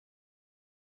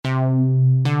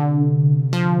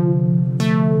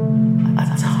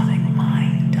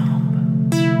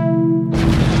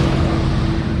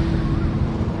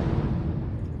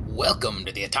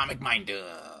atomic mind.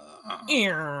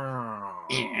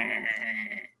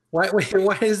 Why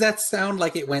does that sound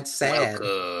like it went sad?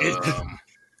 Welcome.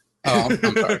 I'm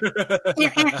sorry.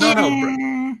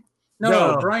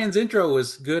 No, Brian's intro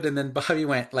was good, and then Bobby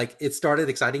went, like, it started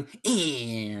exciting.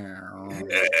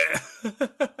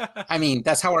 I mean,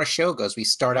 that's how our show goes. We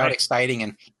start out exciting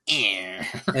and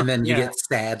then you get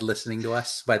sad listening to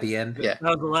us by the end. Yeah. That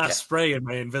was the last spray in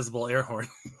my invisible air horn.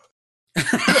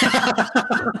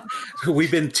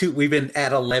 We've been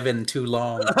at 11 too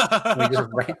long.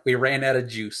 We ran out of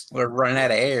juice. We're running out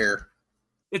of air.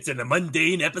 It's a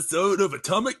mundane episode of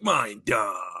Atomic Mind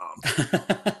Dump.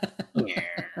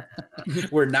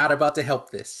 We're not about to help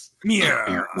this.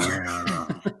 Yeah.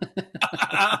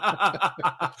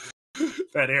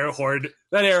 That air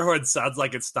horn sounds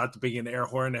like it stopped being an air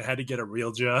horn and had to get a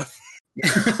real job.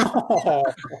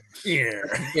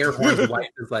 Air horn's wife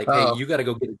is like, hey, you got to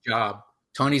go get a job.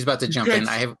 Tony's about to jump in.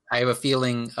 I have a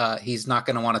feeling he's not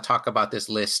going to want to talk about this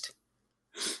list.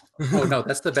 Oh no,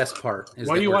 that's the best part.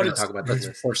 Why do you want to talk about this?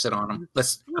 Let's force it on him.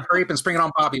 Let's hurry up and spring it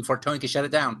on Bobby before Tony can shut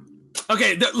it down.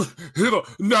 Okay,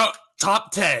 no,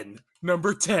 top 10,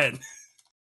 number 10.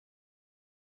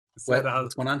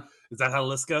 What's going on? Is that how the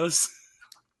list goes?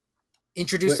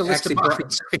 Introduce the list to Bobby.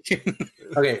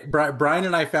 Okay, Brian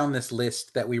and I found this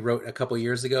list that we wrote a couple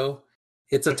years ago.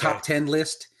 It's a top 10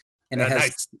 list, and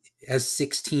it has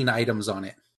 16 items on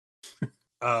it.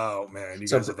 Oh man!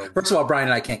 First of all, Brian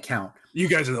and I can't count. You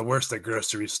guys are the worst at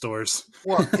grocery stores.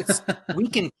 Well, we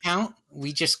can count.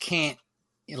 We just can't.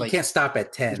 You can't stop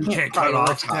at 10. You can't cut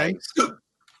off 10.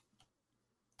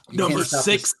 Number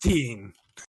 16.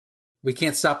 We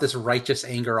can't stop this righteous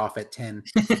anger off at 10.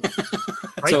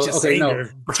 Righteous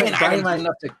anger. 10 items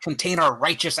enough to contain our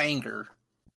righteous anger.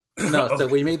 No, so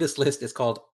we made this list. It's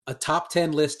called a top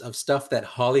 10 list of stuff that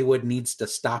Hollywood needs to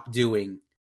stop doing.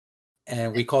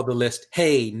 And we called the list,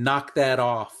 hey, knock that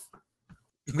off.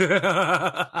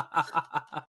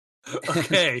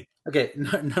 Okay. Okay,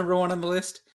 number 1 on the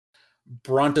list,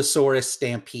 Brontosaurus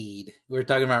Stampede. We were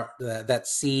talking about that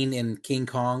scene in King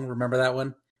Kong. Remember that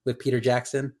one with Peter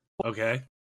Jackson? Okay.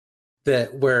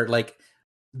 Where like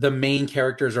the main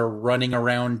characters are running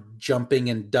around, jumping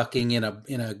and ducking in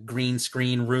a green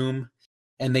screen room,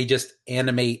 and they just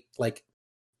animate like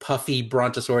puffy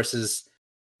brontosauruses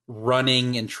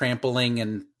running and trampling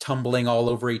and tumbling all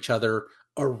over each other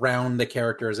around the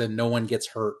characters, and no one gets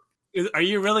hurt. Are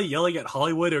you really yelling at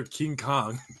Hollywood or King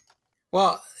Kong?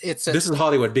 Well, this is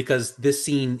Hollywood, because this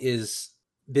scene is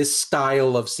this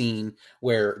style of scene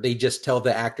where they just tell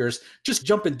the actors just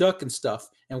jump and duck and stuff,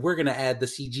 and we're going to add the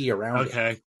CG around it.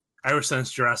 Okay. Ever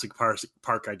since Jurassic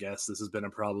Park, I guess this has been a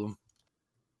problem.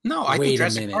 No, I think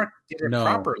Jurassic Park did it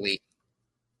properly.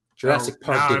 Jurassic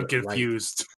Park now did I'm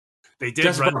confused. Right. They did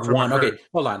Jurassic run Park from 1. her. Okay,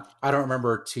 hold on. I don't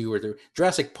remember 2 or 3.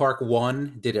 Jurassic Park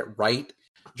 1 did it right.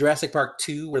 Jurassic Park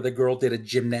 2, where the girl did a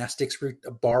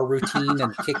bar routine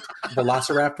and kicked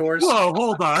velociraptors. Whoa,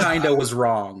 hold on. Kinda was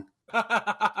wrong.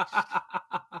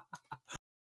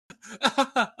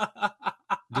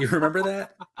 Do you remember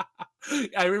that?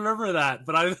 I remember that,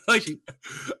 but at Bobby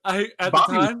the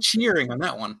time was cheering on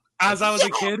that one. As I was a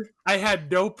kid, I had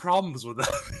no problems with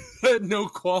that. I had no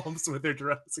qualms with their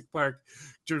Jurassic Park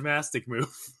gymnastic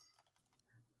move.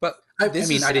 But I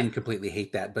didn't completely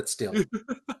hate that, but still.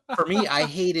 For me, I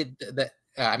hated that.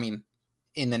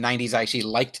 In the 90s, I actually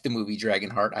liked the movie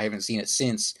Dragonheart. I haven't seen it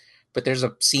since. But there's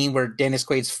a scene where Dennis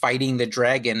Quaid's fighting the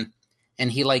dragon,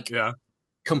 and he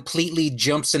completely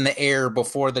jumps in the air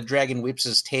before the dragon whips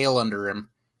his tail under him.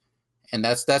 And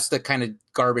that's the kind of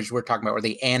garbage we're talking about, where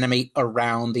they animate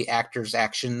around the actors'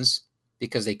 actions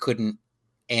because they couldn't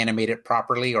animate it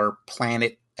properly or plan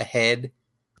it ahead,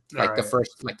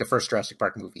 the first Jurassic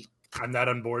Park movie. I'm not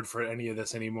on board for any of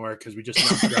this anymore because we just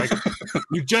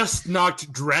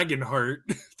knocked Dragonheart,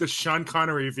 the Sean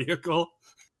Connery vehicle.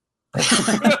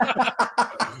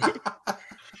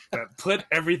 Put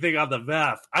everything on the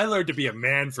map. I learned to be a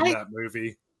man from that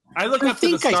movie. I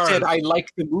said I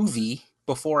liked the movie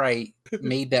before I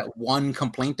made that one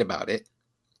complaint about it.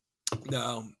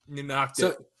 No, you knocked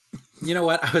it. You know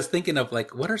what? I was thinking of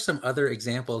what are some other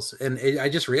examples? And I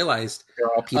just realized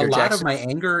Peter lot Jackson. of my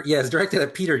anger, is directed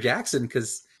at Peter Jackson,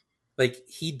 because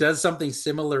he does something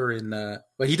similar in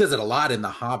he does it a lot in The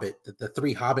Hobbit. The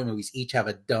 3 Hobbit movies each have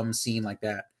a dumb scene like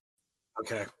that.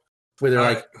 Okay. Where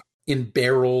they're in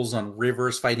barrels on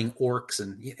rivers fighting orcs,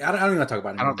 and I don't even want to talk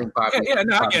about it. I don't think Bob. I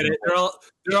get it.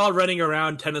 They're all running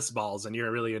around tennis balls, and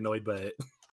you're really annoyed by it.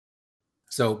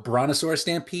 So Brontosaurus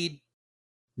Stampede,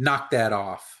 knock that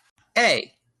off.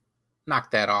 Hey,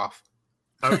 knock that off.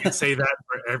 I would say that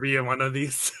for every one of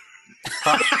these.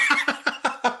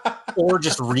 Or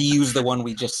just reuse the one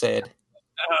we just said.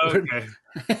 Okay.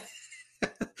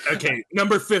 Okay,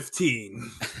 number 15.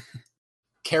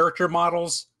 Character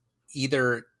models,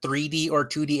 either 3D or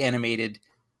 2D animated,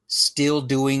 still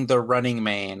doing the Running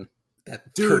Man.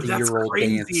 That Dude, that's 30-year-old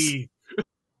dance. crazy.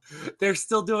 They're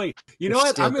still doing. You They're know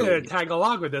what? still I'm going to doing it. tag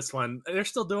along with this one. They're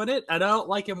still doing it, and I don't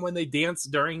like them when they dance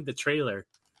during the trailer.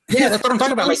 Yeah, that's what I'm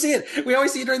talking about. We see it. We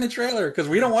always see it during the trailer because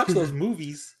we don't watch those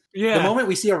movies. Yeah. The moment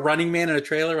we see a Running Man in a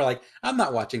trailer, we're like, I'm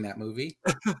not watching that movie.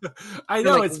 I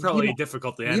know like, it's probably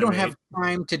difficult to animate. You don't have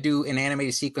time to do an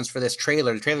animated sequence for this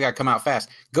trailer. The trailer got to come out fast.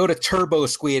 Go to Turbo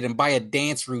Squid and buy a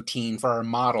dance routine for our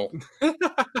model.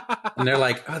 And they're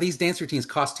like, oh, these dance routines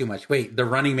cost too much. Wait, the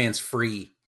Running Man's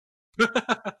free.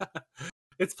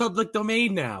 It's public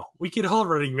domain now. We can hold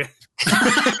Running Man.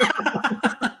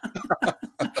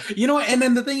 You know, and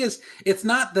then the thing is, it's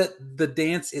not that the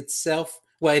dance itself.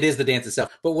 Well, it is the dance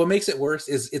itself, but what makes it worse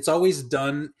is it's always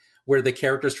done where the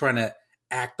character's trying to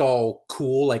act all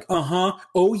cool, like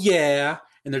oh yeah,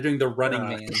 and they're doing the Running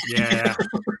Man. Yeah,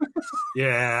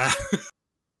 yeah.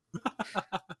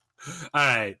 All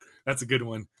right, that's a good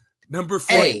one. Number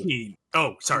 14. Hey.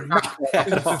 Oh, sorry. Knock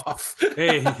that off.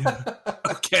 Hey.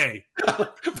 Okay.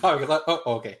 Oh,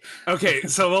 okay. Okay,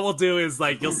 so what we'll do is,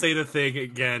 like, you'll say the thing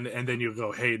again, and then you'll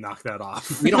go, hey, knock that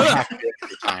off. We don't have to do it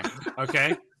every time.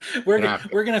 Okay? We're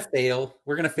gonna fail.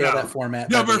 We're gonna fail that format.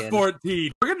 Number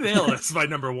 14. We're gonna nail this by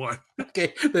number 1.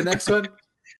 Okay, the next one.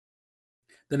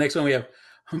 The next one we have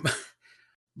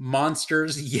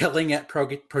monsters yelling at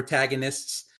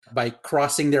protagonists by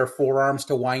crossing their forearms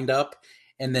to wind up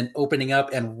and then opening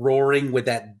up and roaring with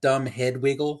that dumb head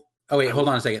wiggle. Oh wait, hold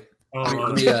on a second.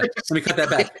 Let me cut that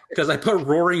back because I put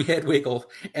roaring head wiggle,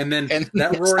 and then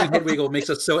that roaring head wiggle makes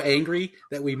us so angry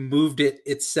that we moved it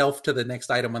itself to the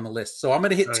next item on the list. So I'm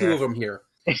going to hit two of them here.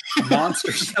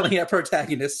 Monsters yelling at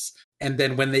protagonists, and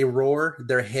then when they roar,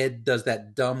 their head does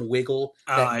that dumb wiggle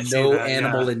that no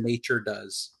animal in nature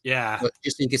does. Yeah.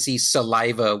 Just so you can see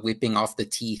saliva whipping off the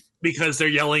teeth. Because they're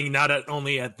yelling not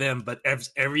only at them, but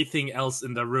everything else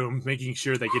in the room, making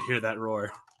sure they could hear that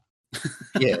roar.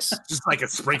 Yes. Just like a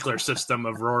sprinkler system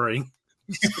of roaring.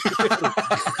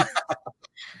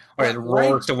 Or it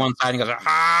roars to one side and goes, ah,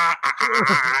 ah,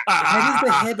 ah, ah. Why does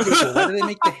the head wiggle? Why do they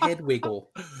make the head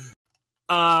wiggle?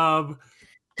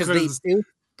 Because they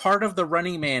part of the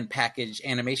Running Man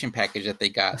animation package that they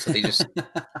got, so they just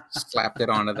slapped it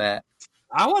onto that.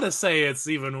 I want to say it's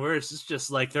even worse. It's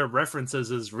just like their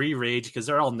references is re-rage because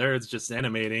they're all nerds just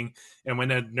animating. And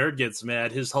when a nerd gets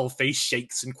mad, his whole face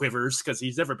shakes and quivers because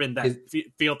he's never been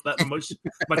felt that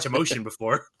much emotion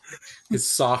before. His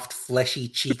soft, fleshy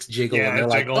cheeks jiggle. And they're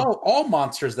jiggle. Like, oh, all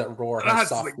monsters that roar have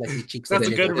soft, fleshy cheeks. That's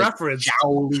a good reference.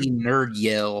 Jowly nerd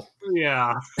yell.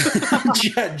 Yeah.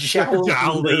 Jowly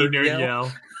nerd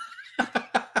yell.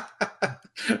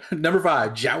 Number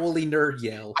 5, jowly nerd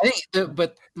yell. I think,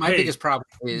 but my biggest problem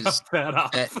is that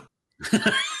I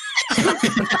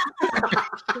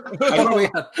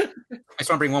just want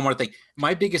to bring one more thing.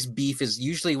 My biggest beef is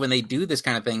usually when they do this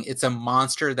kind of thing, it's a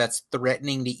monster that's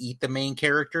threatening to eat the main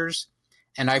characters,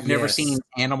 and I've never seen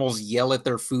animals yell at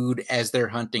their food as they're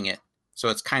hunting it. So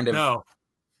it's kind of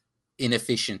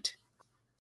inefficient.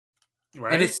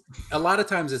 Right. And it's a lot of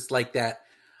times it's like that.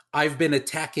 I've been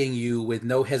attacking you with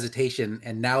no hesitation,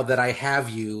 and now that I have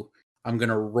you, I'm going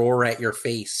to roar at your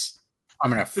face. I'm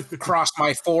going to cross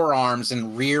my forearms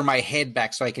and rear my head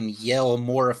back so I can yell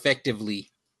more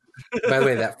effectively. By the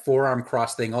way, that forearm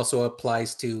cross thing also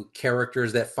applies to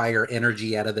characters that fire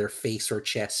energy out of their face or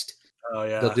chest. Oh,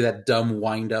 yeah. They'll do that dumb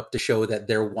wind up to show that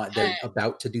they're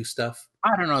about to do stuff.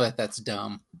 I don't know that that's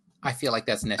dumb. I feel like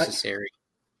that's necessary.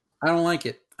 I don't like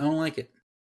it.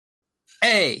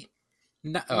 Hey!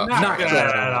 Knock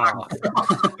that off.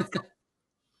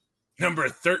 Number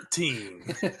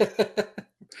 13.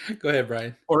 Go ahead,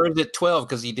 Brian. Or is it 12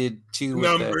 because he did 2?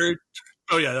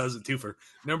 Oh yeah, that was a twofer.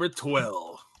 Number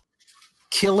 12.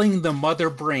 Killing the mother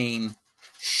brain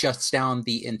shuts down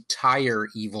the entire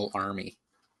evil army.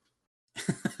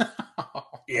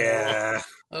 Yeah.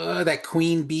 That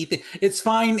queen bee thing. It's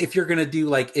fine if you're gonna do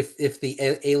like if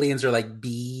the aliens are like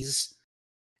bees.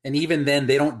 And even then,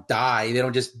 they don't die. They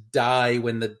don't just die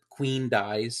when the queen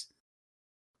dies.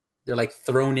 They're like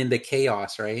thrown into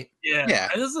chaos, right? Yeah.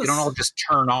 They don't all just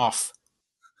turn off.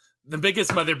 The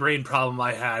biggest mother brain problem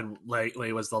I had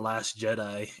lately was The Last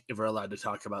Jedi, if we're allowed to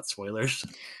talk about spoilers.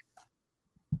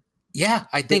 Yeah,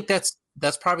 I think that's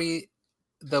probably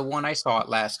the one I saw it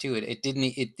last, too.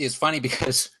 It is funny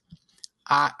because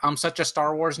I'm such a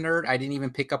Star Wars nerd, I didn't even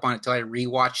pick up on it till I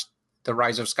rewatched The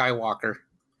Rise of Skywalker.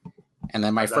 And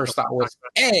then my first thought was,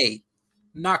 hey,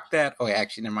 knock that. Oh,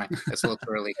 actually, never mind. That's a little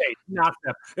too early. Hey, knock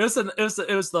that. It was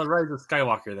the Rise of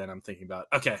Skywalker that I'm thinking about.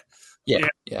 Okay. Yeah.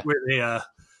 Where they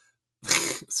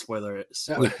spoiler.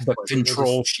 With the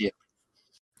control ship.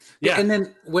 Yeah, and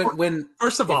then when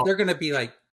first of all, they're going to be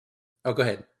like, oh, go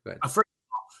ahead. First of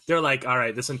all, they're like, all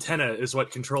right, this antenna is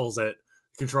what controls it. It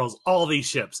controls all these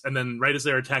ships. And then right as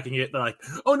they're attacking it, they're like,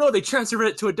 oh no, they transferred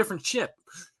it to a different ship.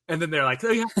 And then they're like,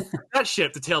 oh yeah, that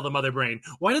ship to tail the mother brain.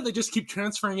 Why did they just keep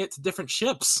transferring it to different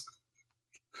ships?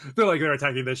 They're like, they're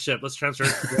attacking this ship. Let's transfer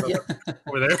it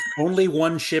over there. Only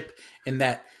one ship in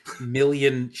that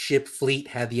million ship fleet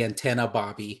had the antenna,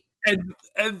 Bobby. And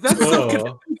that's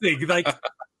so confusing. Like,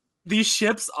 these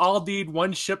ships all need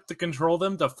one ship to control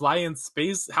them to fly in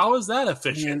space. How is that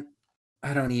efficient? Man,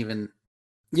 I don't even.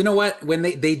 You know what? When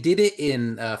they did it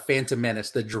in Phantom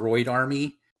Menace, the droid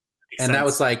army, that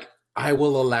was like, I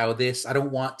will allow this. I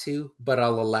don't want to, but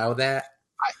I'll allow that.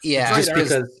 Yeah, just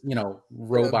because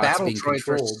robots battle being droids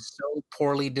controlled. are so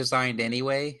poorly designed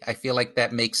anyway. I feel like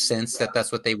that makes sense that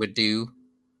that's what they would do.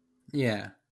 Yeah,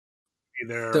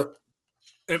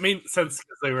 it made sense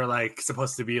because they were like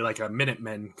supposed to be like a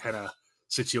Minutemen kind of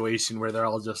situation where they're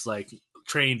all just like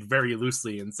trained very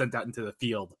loosely and sent out into the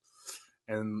field.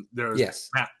 And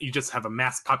you just have a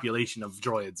mass population of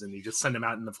droids, and you just send them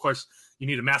out. And of course, you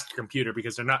need a master computer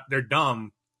because they're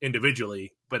dumb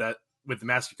individually, but with the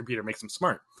master computer, it makes them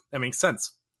smart. That makes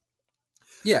sense.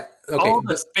 Yeah. Okay. All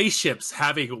the spaceships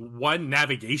having one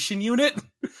navigation unit.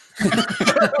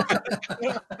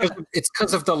 It's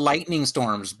because of the lightning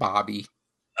storms, Bobby.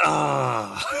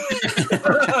 No,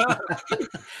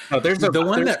 there's the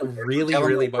one that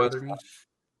really bothers me.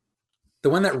 The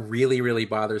one that really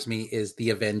bothers me is the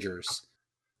Avengers,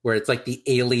 where it's like the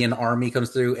alien army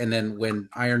comes through, and then when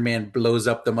Iron Man blows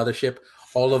up the mothership,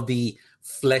 all of the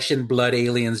flesh and blood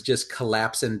aliens just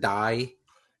collapse and die.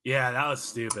 Yeah, that was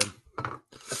stupid.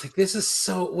 It's like, this is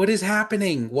so... What is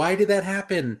happening? Why did that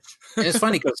happen? And it's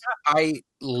funny because I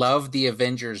love the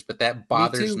Avengers, but that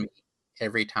bothers me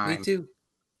every time. Me too.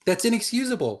 That's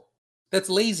inexcusable. That's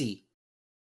lazy.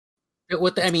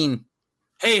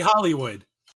 Hey, Hollywood.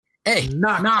 Hey,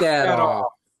 knock that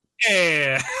off.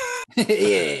 Yeah.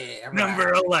 Yeah. Right.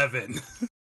 Number 11.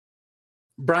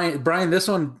 Brian, this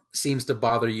one seems to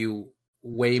bother you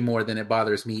way more than it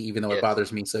bothers me, even though it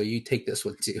bothers me. So you take this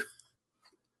one too.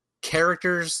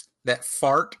 Characters that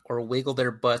fart or wiggle their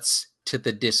butts to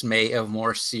the dismay of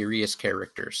more serious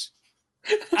characters.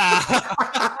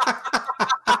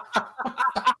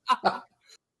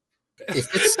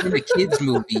 If it's in a kid's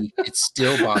movie, it's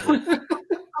still bothering.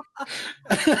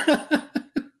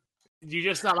 Do you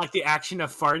just not like the action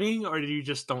of farting, or do you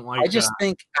just don't like?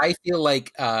 I feel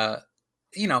like fart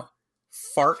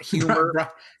humor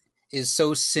is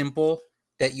so simple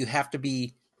that you have to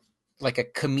be like a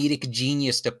comedic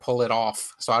genius to pull it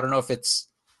off. So I don't know if it's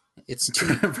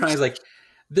Brian's like,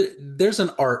 there's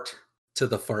an art to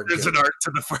the fart. There's an art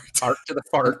to the fart. Art to the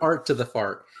fart. An art to the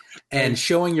fart. And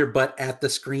showing your butt at the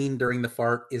screen during the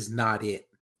fart is not it.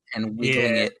 And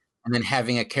wiggling it, and then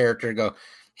having a character go,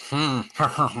 I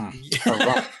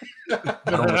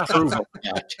don't approve of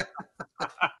that.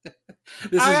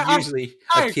 This is usually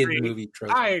a kid's movie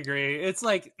trope. I agree. It's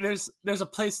like there's a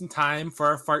place and time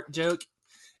for a fart joke,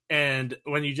 and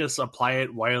when you just apply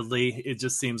it wildly, it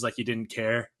just seems like you didn't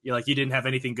care. You didn't have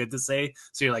anything good to say,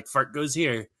 so you're like, fart goes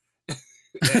here.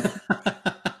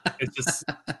 It's just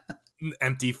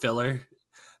empty filler.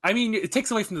 I mean, it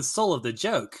takes away from the soul of the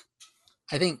joke.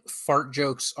 I think fart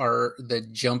jokes are the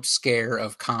jump scare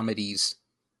of comedies.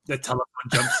 The telephone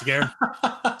jump scare.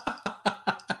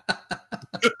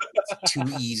 It's too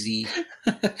easy.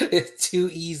 It's too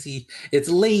easy. It's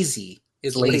lazy.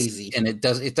 It's lazy. And it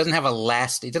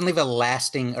doesn't leave a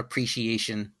lasting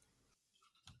appreciation.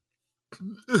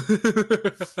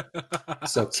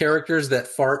 So characters that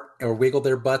fart or wiggle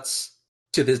their butts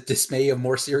to the dismay of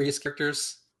more serious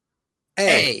characters.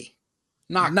 Hey,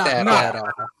 knock that off.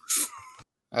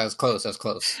 That was close. I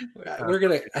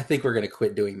think we're gonna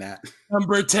quit doing that.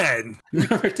 Number 10.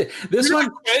 This one,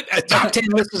 top 10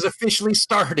 list is officially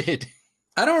started.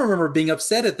 I don't remember being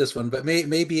upset at this one, but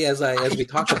maybe as we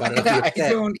talk about it, I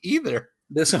don't either.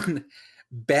 This one,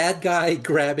 bad guy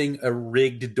grabbing a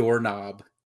rigged doorknob.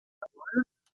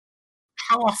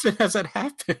 How often has that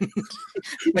happened?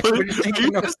 Like, we're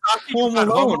thinking of Home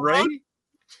Alone, right?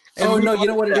 Oh no, you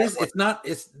know what it is?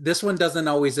 This one doesn't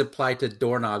always apply to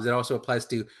doorknobs. It also applies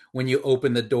to when you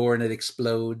open the door and it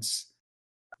explodes.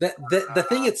 The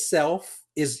thing itself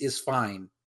is fine.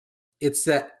 It's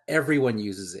that everyone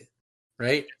uses it,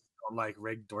 right? Like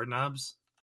rigged doorknobs?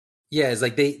 Yeah, it's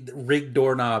like rigged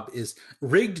doorknobs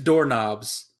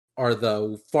are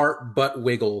the fart butt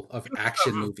wiggle of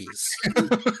action movies.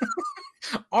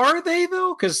 Are they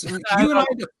though? Because you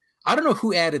and I don't know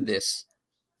who added this.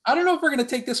 I don't know if we're going to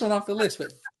take this one off the list,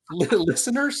 but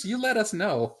listeners, you let us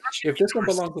know if this one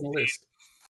belongs on the list.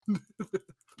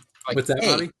 Like, what's that,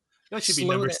 Bobby? That should be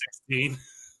number 16.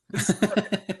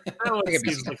 That one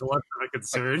seems like a lot of a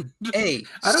concern. Hey,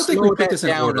 I don't think we put this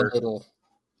in order. A little.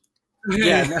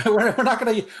 Yeah, no, we're not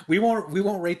gonna. We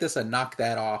won't rate this a knock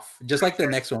that off. Just like the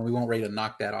next one, we won't rate a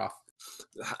knock that off.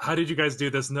 How did you guys do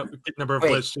this number of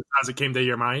lists as it came to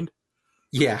your mind?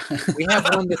 Yeah, we have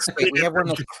one that's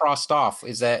crossed off.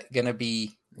 Is that gonna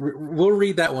be? We'll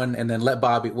read that one and then let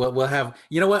Bobby. We'll have.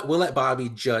 You know what? We'll let Bobby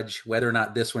judge whether or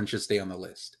not this one should stay on the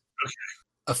list. Okay.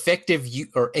 Effective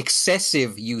or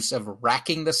excessive use of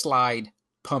racking the slide,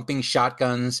 pumping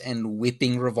shotguns, and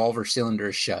whipping revolver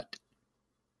cylinders shut.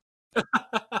 What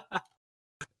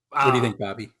do you think,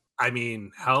 Bobby? I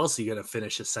mean, how else are you gonna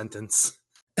finish a sentence?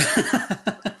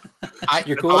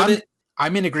 You're cool with it?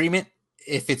 I'm in agreement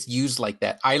if it's used like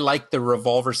that. I like the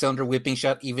revolver cylinder whipping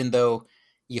shut, even though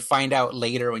you find out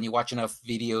later when you watch enough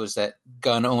videos that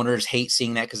gun owners hate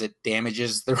seeing that because it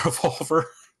damages the revolver.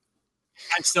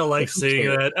 I still like seeing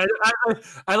that.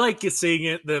 I like seeing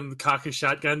it, them cock a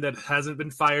shotgun that hasn't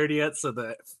been fired yet, so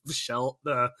the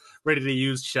ready to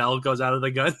use shell goes out of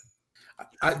the gun.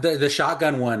 The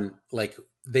shotgun one, like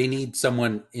they need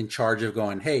someone in charge of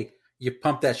going, hey, you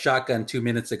pumped that shotgun 2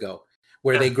 minutes ago.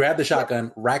 Where they grab the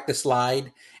shotgun, rack the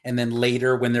slide, and then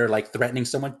later when they're like threatening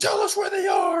someone, tell us where they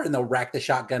are, and they'll rack the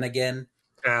shotgun again.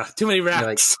 Yeah, too many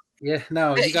racks. Like,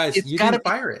 no, you guys, you didn't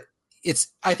fire it.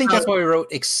 I think that's why we wrote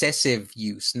excessive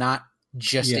use, not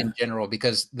just in general,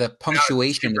 because the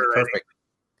punctuation is perfect.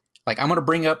 Like I'm going to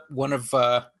bring up one of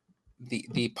the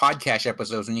podcast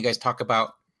episodes when you guys talk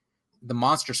about the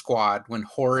Monster Squad when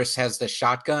Horace has the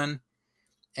shotgun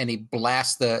and he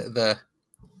blasts the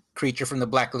creature from the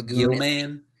Black Lagoon.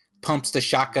 Man pumps the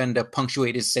shotgun to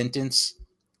punctuate his sentence.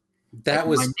 That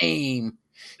was my name.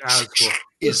 That was cool.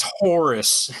 Is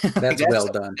Horace. That's well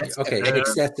done. Okay,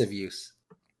 excessive use.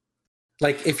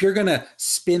 Like if you're gonna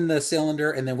spin the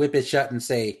cylinder and then whip it shut and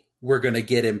say we're gonna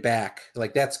get him back,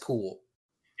 like that's cool.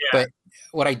 Yeah. But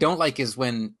what I don't like is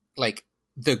when like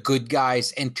the good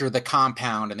guys enter the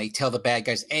compound and they tell the bad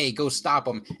guys, "Hey, go stop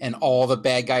them," and all the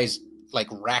bad guys like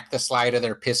rack the slide of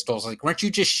their pistols. Like, weren't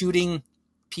you just shooting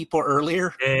people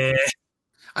earlier?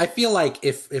 I feel like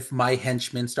if my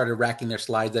henchmen started racking their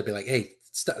slides, I'd be like, "Hey,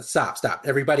 stop!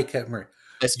 Everybody, come here.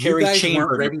 Let's carry chamber.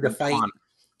 Weren't ready to fight.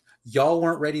 Y'all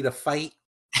weren't ready to fight.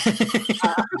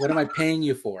 What am I paying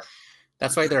you for?"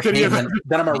 That's why they're then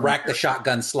I'm gonna rack the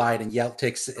shotgun slide and yell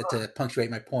to punctuate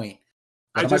my point.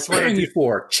 What am I paying you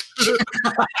for?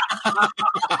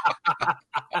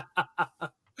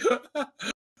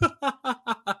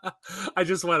 I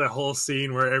just want a whole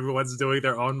scene where everyone's doing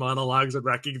their own monologues and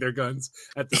racking their guns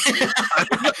at the same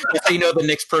time. You know the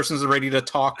next person's ready to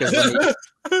talk as they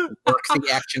work the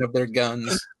action of their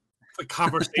guns. A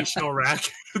conversational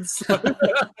rack.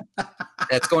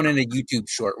 That's going in a YouTube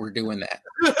short. We're doing that.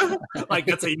 Like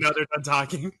that's how you know they're done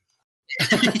talking.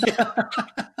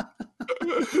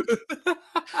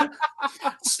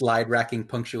 Slide racking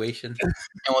punctuation. And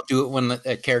we'll do it when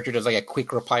a character does like a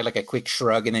quick reply, like a quick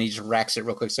shrug, and then he just racks it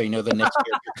real quick so you know the next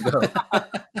character can go.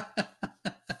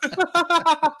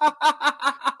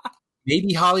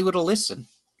 Maybe Hollywood will listen.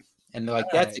 And they're like,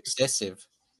 that's excessive.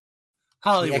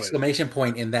 Hollywood. The exclamation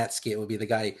point in that skit would be the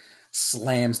guy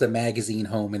slams the magazine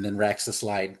home and then racks the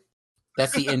slide.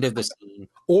 That's the end of the scene.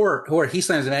 Or he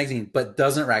slams the magazine but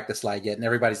doesn't rack the slide yet, and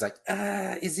everybody's like,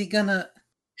 is he gonna?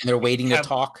 And they're waiting to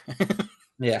talk.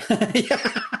 Yeah.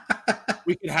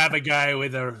 We could have a guy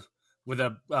with a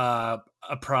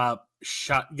prop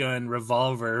shotgun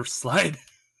revolver slide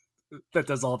that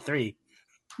does all three.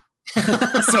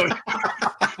 So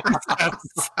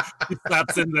he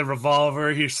slaps in the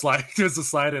revolver, he does the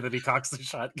slide, and then he cocks the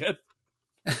shotgun.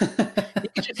 You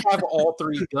could just have all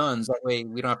three guns. That way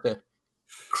we don't have to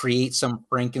create some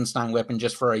Frankenstein weapon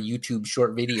just for a YouTube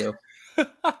short video.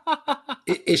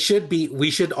 It should be.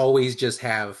 We should always just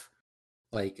have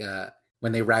like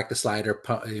when they rack the slider,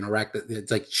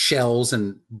 it's like shells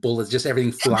and bullets, just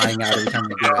everything flying out every time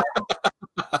they do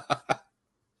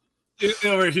it.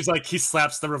 Or he's like, he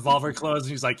slaps the revolver closed,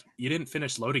 and he's like, "You didn't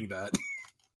finish loading that."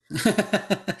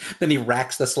 Then he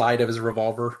racks the slide of his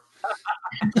revolver.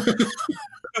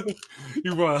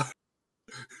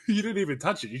 You didn't even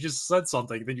touch it. You just said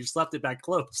something, then you slapped it back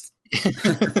closed.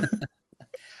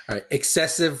 All right,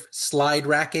 excessive slide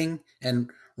racking and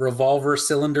revolver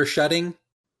cylinder shutting.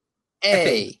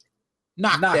 Hey,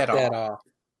 knock that off.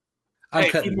 I'm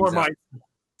cutting more.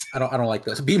 I don't like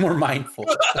those. Be more mindful.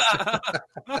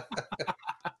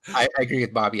 I agree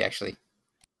with Bobby, actually.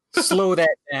 Slow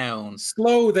that down.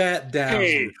 Slow that down.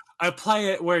 Hey, apply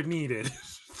it where needed.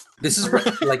 This is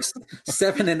like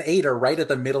 7 and 8 are right at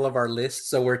the middle of our list,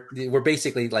 so we're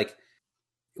basically like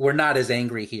we're not as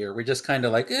angry here. We're just kind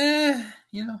of like,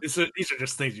 you know. These are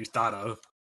just things you thought of.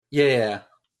 Yeah.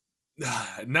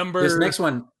 Number this next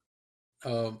one.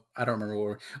 I don't remember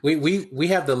what we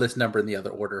have the list number in the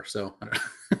other order, so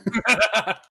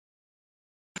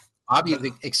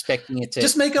Obviously expecting it to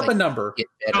just make up a number.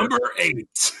 Number 8.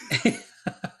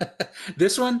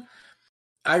 This one,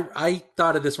 I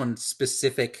thought of this one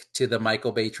specific to the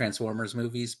Michael Bay Transformers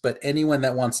movies, but anyone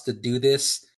that wants to do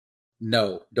this,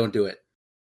 no, don't do it.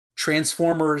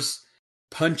 Transformers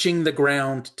punching the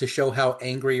ground to show how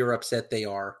angry or upset they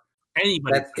are.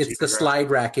 It's the slide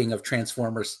racking of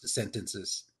Transformers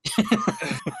sentences.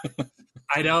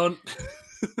 I don't.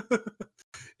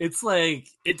 It's like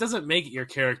it doesn't make your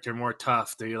character more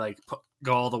tough to like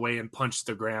go all the way and punch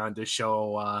the ground to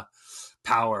show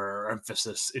power or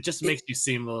emphasis. It just makes you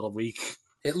seem a little weak.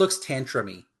 It looks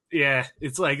tantrumy. Yeah,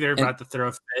 it's like they're about to throw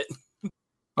a fit.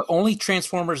 But only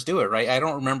Transformers do it, right? I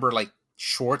don't remember like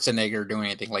Schwarzenegger doing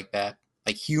anything like that.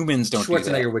 Like humans don't do that.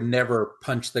 Schwarzenegger would never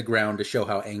punch the ground to show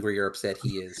how angry or upset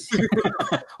he is.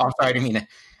 I'm sorry, I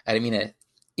didn't mean to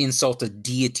insult a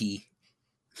deity.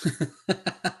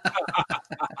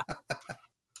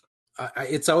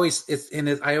 I'm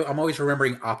always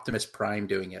remembering Optimus Prime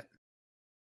doing it.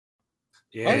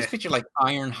 Yeah. I always picture like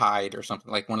Ironhide or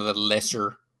something, like one of the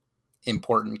lesser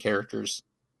important characters.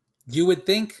 You would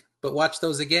think, but watch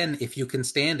those again if you can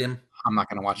stand him. I'm not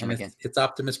going to watch him again. It's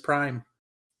Optimus Prime.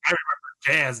 I remember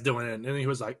Jazz doing it, and he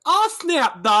was like, "Oh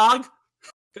snap, dog!"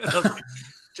 Like,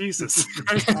 Jesus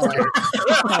Christ!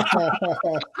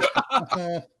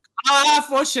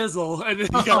 For shizzle, and then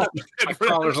he got my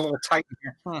collar's a little tight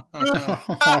here. I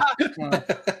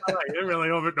really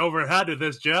overhead with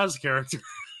this Jazz character.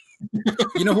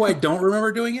 You know who I don't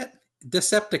remember doing it?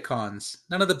 Decepticons.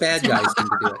 None of the bad guys seem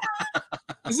to do it.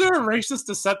 Is there a racist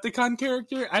Decepticon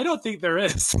character? I don't think there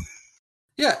is.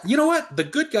 Yeah, you know what? The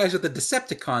good guys are the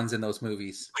Decepticons in those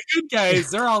movies. The good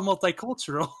guys, they're all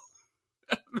multicultural.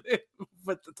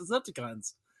 But the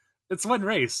Decepticons, it's one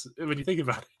race when you think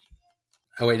about it.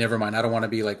 Oh, wait, never mind. I don't want to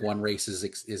be like one race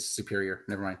is superior.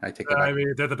 Never mind. I take that back. I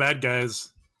mean, they're the bad guys.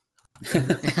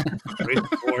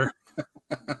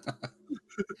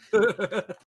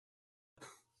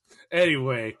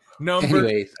 Anyway, number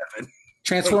 7.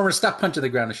 Transformers, stop punching the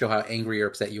ground to show how angry or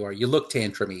upset you are. You look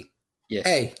tantrumy. Yes.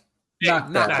 Hey,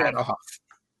 knock that off.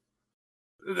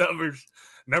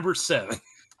 Number 7.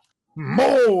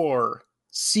 More.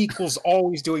 Sequels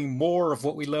always doing more of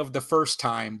what we loved the first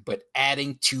time, but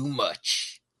adding too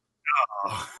much.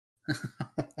 Oh.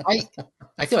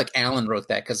 I feel like Alan wrote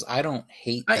that because I don't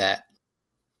hate that.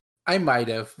 I might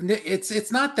have. It's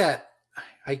not that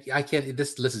I can't.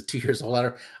 This is 2 years old. I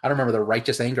don't remember the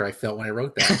righteous anger I felt when I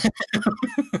wrote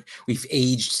that. We've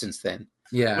aged since then.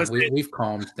 Yeah, we've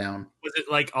calmed down. Was it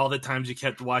like all the times you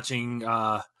kept watching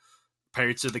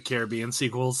Pirates of the Caribbean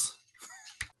sequels?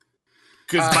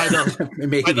 Because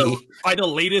by the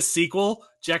latest sequel,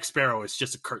 Jack Sparrow is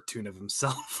just a cartoon of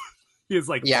himself. He's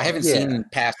like, I haven't seen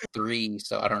past 3,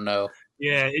 so I don't know.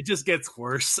 Yeah, it just gets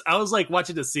worse. I was like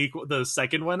watching the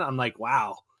second one. I'm like,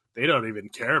 wow, they don't even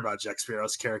care about Jack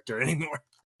Sparrow's character anymore.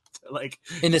 Like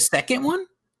in the second one,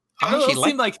 it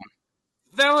seemed like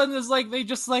that one is like they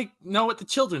just like know what the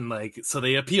children like, so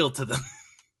they appeal to them.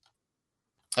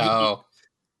 Oh,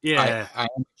 yeah, I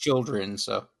am children,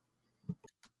 so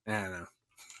I don't know.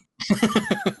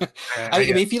 I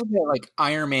mean, if you look at like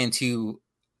Iron Man 2,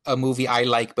 a movie I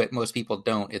like, but most people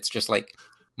don't. It's just like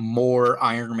more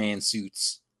Iron Man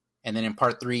suits, and then in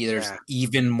part 3, there's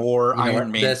even more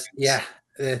Iron Man. Yeah,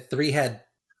 3 had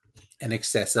an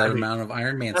excessive amount of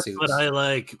Iron Man suits. That's what I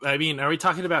like. I mean, are we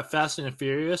talking about Fast and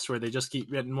Furious, where they just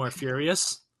keep getting more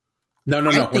furious? No.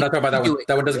 We're not talking about that one.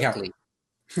 That one doesn't count.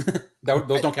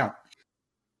 Those don't count.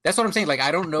 That's what I'm saying. Like,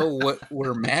 I don't know what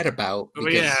we're mad about.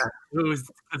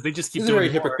 Because they just keep doing. This is a very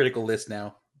hypocritical list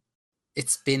now.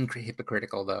 It's been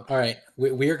hypocritical, though. All right,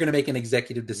 we are going to make an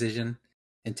executive decision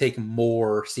and take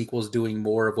more sequels doing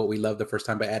more of what we loved the first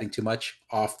time by adding too much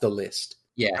off the list.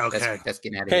 Yeah, okay. That's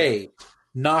getting out of here. Hey,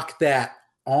 knock that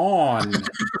on.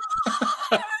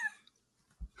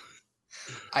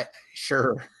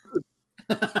 Sure.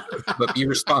 But be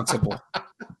responsible.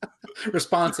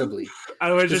 Responsibly.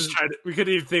 I was just trying to. We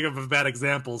couldn't even think of a bad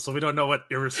example, so we don't know what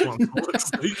irresponsible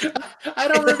looks like. I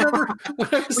don't remember.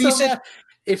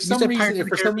 If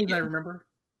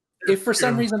for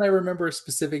some reason I remember a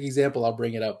specific example, I'll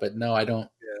bring it up. But no, I don't.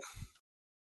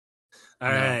 All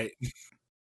right.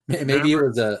 Maybe it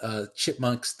was a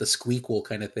Chipmunks the Squeakquel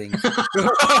kind of thing.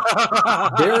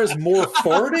 There is more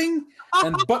farting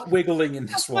and butt wiggling in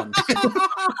this one.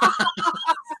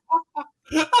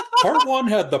 Part 1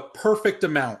 had the perfect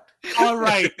amount. All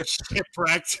right,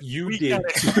 Shipwrecked. You did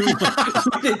too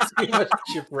much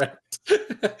Shipwrecked.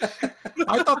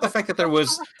 I thought the fact that there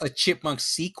was a Chipmunk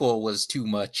sequel was too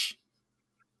much.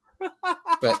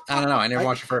 But I don't know. I never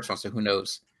watched the first one, so who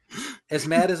knows? As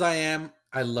mad as I am,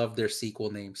 I love their sequel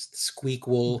names.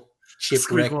 Squeakquel,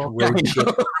 Chipwrecked, Road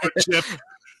Chip.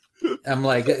 I'm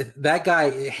like, that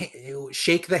guy,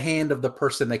 shake the hand of the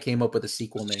person that came up with the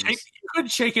sequel names. You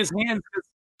couldn't shake his hand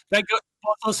because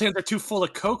both those hands are too full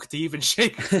of coke to even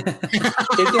shake.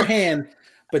 Shake their hand,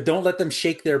 but don't let them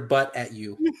shake their butt at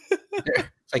you.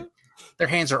 It's like their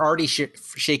hands are already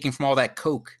shaking from all that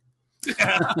coke.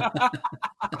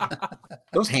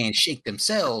 Those hands shake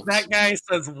themselves. That guy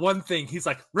says one thing. He's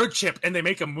like, road chip, and they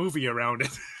make a movie around it.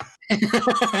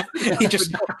 He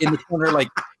just in the corner, like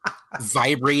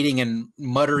vibrating and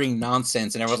muttering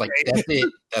nonsense, and everyone's like, "That's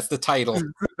it. That's the title."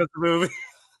 That's the movie.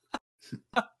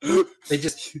 They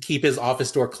just keep his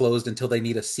office door closed until they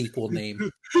need a sequel name.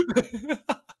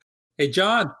 Hey,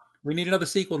 John, we need another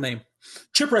sequel name.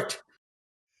 Chipwrecked.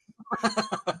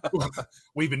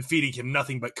 We've been feeding him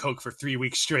nothing but coke for 3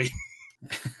 weeks straight.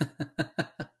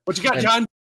 What you got, John?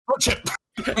 Road chip.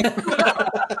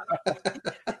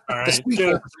 All right.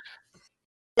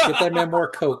 Get that man more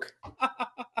coke.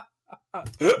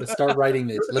 Let's start writing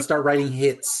this. Let's start writing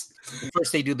hits.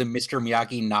 First, they do the Mr.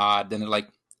 Miyagi nod, then they're like,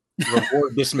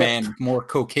 "Reward this man with more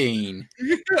cocaine."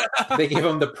 They give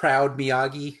him the proud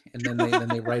Miyagi, and then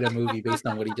they write a movie based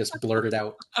on what he just blurted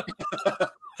out.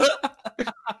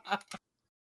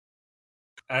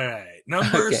 All right,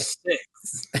 number 6.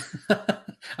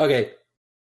 Okay.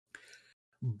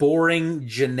 Boring,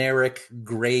 generic,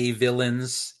 gray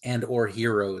villains and or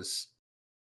heroes.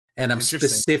 And I'm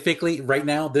specifically, right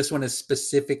now, this one is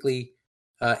specifically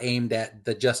aimed at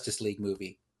the Justice League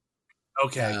movie.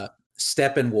 Okay.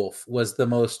 Steppenwolf was the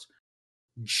most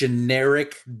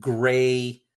generic,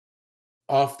 gray,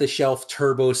 off-the-shelf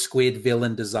Turbo Squid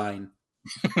villain design.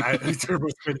 Turbo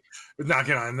Squid was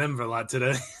knocking on them for a lot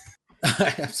today.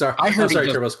 I'm sorry.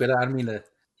 Turbo Squid. I don't mean to.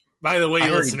 By the way,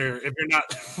 listener, if you're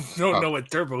don't know what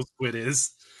Turbo Squid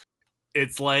is,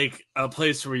 it's like a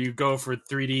place where you go for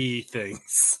 3D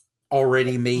things,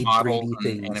 already made model 3D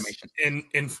things, animation.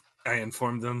 And I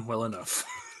informed them well enough.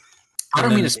 I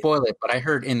don't mean to spoil it, but I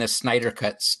heard in the Snyder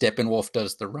Cut, Steppenwolf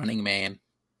does the Running Man.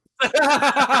 He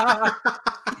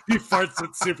farts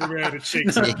at Superman and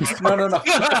shakes him. No.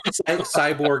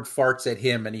 Cyborg farts at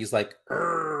him, and he's like,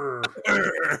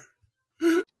 "Urgh."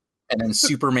 And then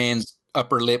Superman's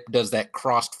upper lip does that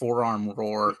crossed forearm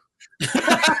roar.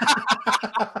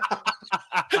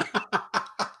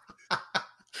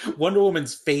 Wonder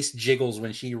Woman's face jiggles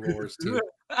when she roars too.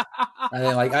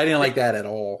 I didn't like that at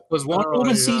all. Was Wonder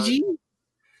Woman CG?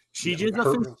 She did a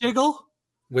face jiggle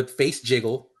with face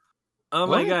jiggle. Oh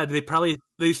my god!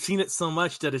 They've seen it so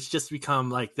much that it's just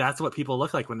become like that's what people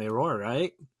look like when they roar,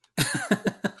 right?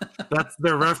 That's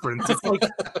their reference. It's like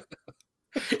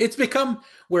it's become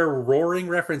where roaring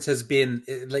reference has been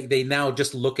like they now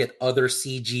just look at other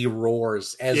CG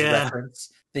roars as reference,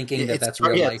 thinking that's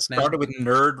real life now. It started with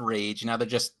Nerd Rage. Now they're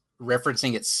just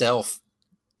referencing itself.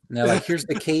 Now, like, here's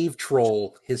the cave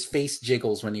troll. His face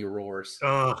jiggles when he roars.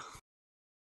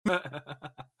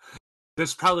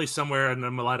 There's probably somewhere in a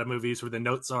lot of movies where the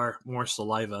notes are more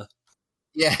saliva.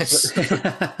 Yes.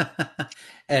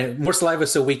 And more saliva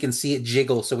so we can see it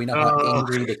jiggle so we know how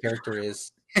angry the character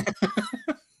is.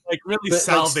 Like really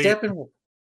salivate.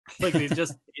 Like they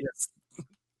just ate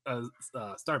a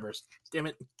Starburst. Damn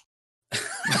it. You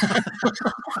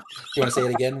want to say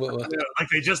it again? Like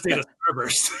they just ate a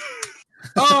Starburst.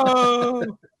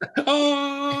 Oh!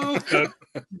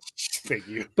 Thank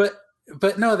you.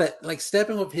 But no, that like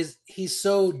Steppenwolf, he's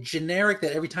so generic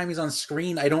that every time he's on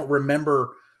screen, I don't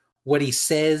remember what he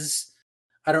says.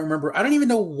 I don't even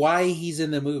know why he's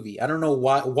in the movie. I don't know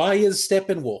why is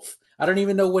Steppenwolf? I don't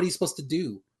even know what he's supposed to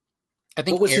do. I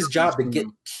think what was his job? To get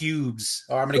cubes.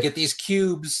 Oh, I'm going to get these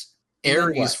cubes.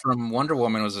 Ares from Wonder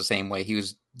Woman was the same way. He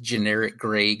was generic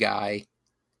gray guy.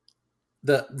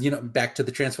 Back to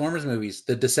the Transformers movies,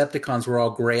 the Decepticons were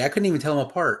all gray. I couldn't even tell them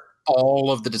apart.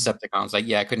 All of the Decepticons.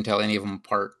 I couldn't tell any of them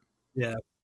apart. Yeah.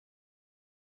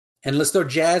 And let's throw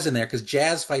Jazz in there because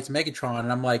Jazz fights Megatron,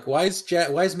 and I'm like, why is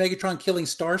Megatron killing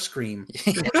Starscream?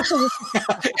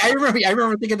 I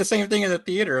remember thinking the same thing in the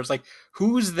theater. I was like,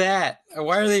 who's that?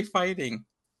 Why are they fighting?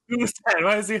 Who's that?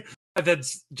 Why is he? And then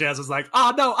Jazz was like,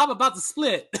 "Oh no, I'm about to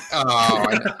split." Oh,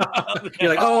 you're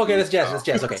like, "Oh, okay, that's Jazz. That's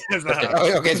Jazz. Okay,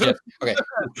 okay, it's Jazz. Okay,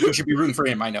 we should be rooting for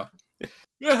him. I know.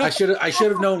 I should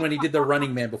have known when he did the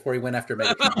Running Man before he went after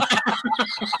Megatron.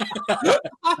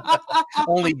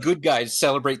 Only good guys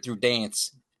celebrate through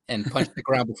dance and punch the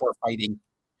ground before fighting.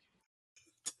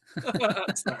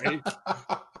 Sorry.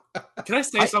 Can I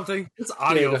say something? This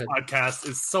audio podcast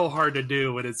is so hard to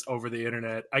do when it's over the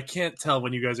internet. I can't tell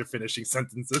when you guys are finishing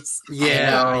sentences.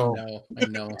 Yeah, I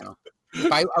know.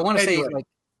 I want to say, like,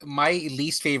 my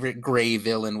least favorite Gray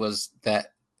villain was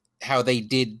that how they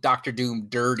did Doctor Doom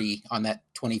dirty on that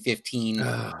 2015.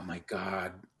 Oh my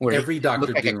god! Where every Doctor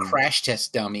looked like Doom, a crash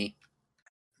test dummy.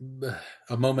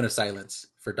 A moment of silence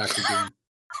for Doctor Doom.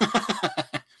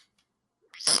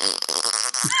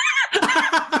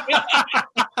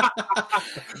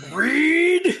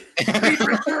 Reed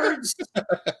returns.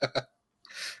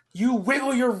 You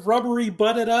wiggle your rubbery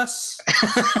butt at us.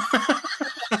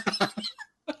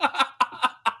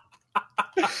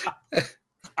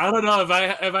 I don't know, if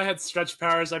I had stretch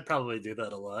powers, I'd probably do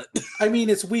that a lot. I mean,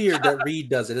 it's weird that Reed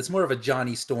does it. It's more of a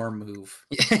Johnny Storm move.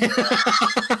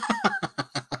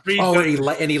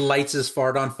 And he lights his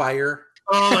fart on fire.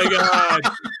 Oh my god.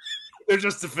 They're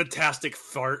just a fantastic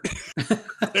fart.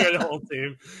 They're the whole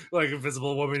team. Like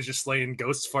Invisible Woman's just slaying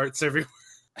ghost farts everywhere.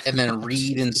 And then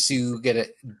Reed and Sue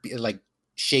get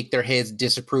shake their heads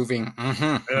disapproving.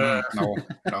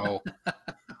 No.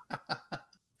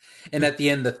 And at the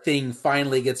end, the Thing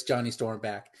finally gets Johnny Storm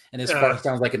back, and his fart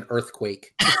sounds like an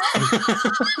earthquake.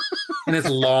 And it's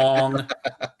long,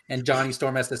 and Johnny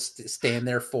Storm has to stand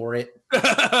there for it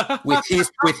with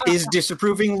his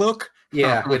disapproving look.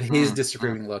 Yeah, with his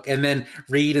disapproving look, and then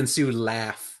Reed and Sue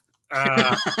laugh.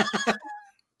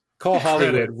 Call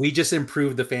Hollywood. We just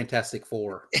improved the Fantastic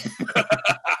Four.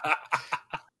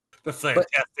 The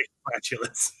Fantastic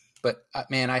Flatulence. But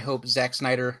man, I hope Zack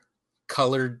Snyder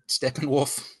colored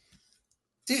Steppenwolf.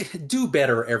 Do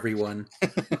better, everyone.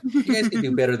 You guys can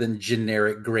do better than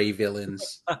generic gray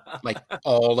villains. Like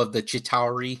all of the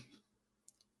Chitauri.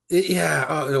 Yeah.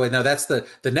 Oh, wait, no, that's the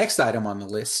next item on the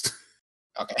list.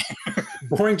 Okay.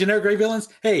 Boring generic gray villains?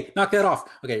 Hey, knock that off.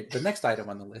 Okay, the next item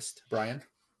on the list, Brian.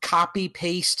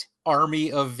 Copy-paste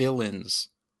army of villains.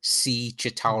 See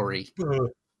Chitauri.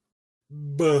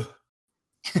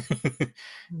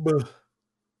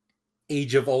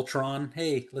 Age of Ultron.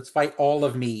 Hey, let's fight all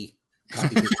of me.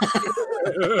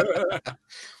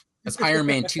 That's Iron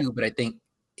Man 2, but I think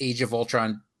Age of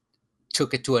Ultron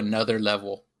took it to another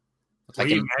level. Like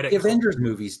the Avengers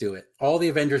movies do it. All the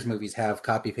Avengers movies have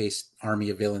copy-paste army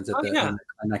of villains at the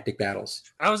climactic battles.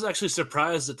 I was actually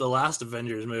surprised at the last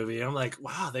Avengers movie. I'm like,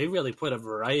 wow, they really put a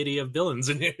variety of villains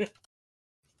in here.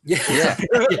 Yeah.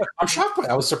 I'm shocked by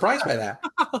that. I was surprised by that.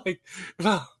 Like,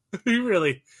 well, you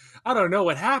really, I don't know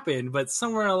what happened, but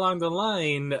somewhere along the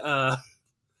line, oh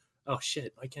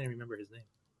shit, I can't even remember his name.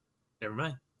 Never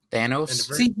mind.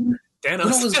 Thanos? See,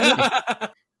 Thanos. You know,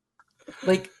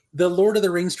 like, the Lord of the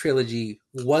Rings trilogy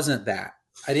wasn't that.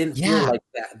 I didn't feel like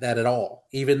that at all,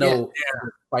 even though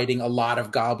they're fighting a lot of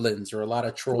goblins or a lot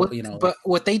of trolls, But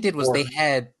what they did was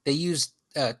they used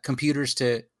computers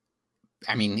to,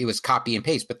 I mean, it was copy and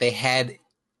paste, but they had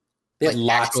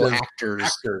lots of actors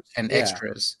and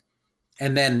extras.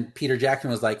 And then Peter Jackson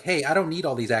was like, hey, I don't need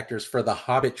all these actors for the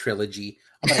Hobbit trilogy.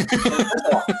 I'm going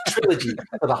to trilogy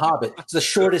for the Hobbit. It's the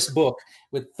shortest book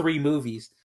with 3 movies.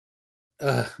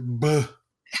 And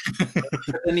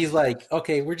he's like,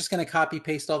 okay, we're just going to copy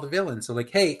paste all the villains. So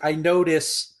like, hey, I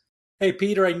notice. Hey,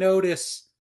 Peter, I notice.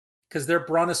 Because they're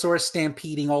brontosaurus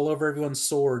stampeding all over everyone's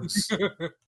swords.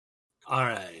 All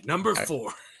right, number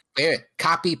 4. Wait,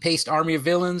 copy paste army of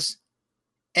villains.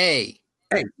 Hey,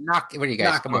 knock! What do you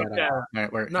guys? Come on, I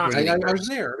was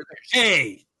there.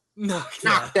 Hey, knock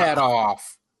that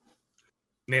off.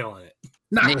 Nailing it.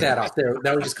 Knock that off. There,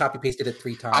 that was just copy pasted it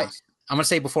 3 times. I'm gonna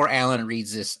say before Alan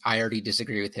reads this, I already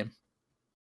disagree with him.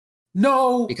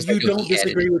 No, because you don't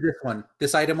disagree with this one.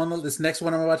 This item on this next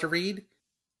one I'm about to read.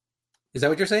 Is that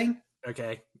what you're saying?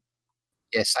 Okay.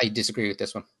 Yes, I disagree with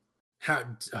this one.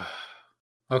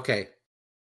 Okay.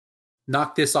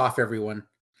 Knock this off, everyone.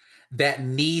 That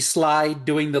knee slide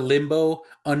doing the limbo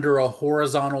under a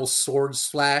horizontal sword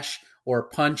slash or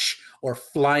punch or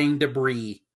flying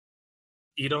debris.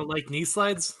 You don't like knee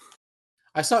slides?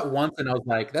 I saw it once and I was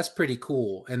like, that's pretty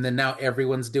cool. And then now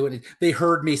everyone's doing it. They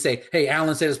heard me say, hey,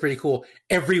 Alan said it's pretty cool.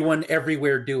 Everyone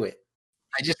everywhere do it.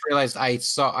 I just realized I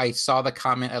saw the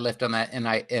comment I left on that and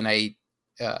I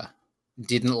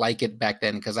didn't like it back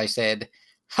then because I said,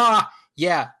 ha,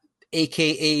 yeah,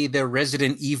 AKA the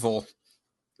Resident Evil.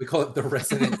 We call it the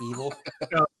Resident Evil.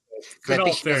 I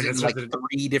think she does it in like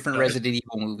 3 different Resident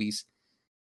Evil movies.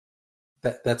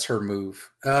 That's her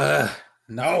move. No.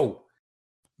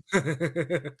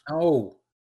 No.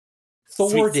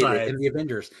 Thor did it in the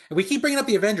Avengers. And we keep bringing up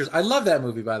the Avengers. I love that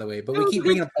movie, by the way, but we keep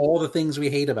bringing up all the things we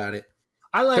hate about it.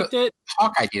 I liked it.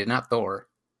 Hawkeye did it, not Thor.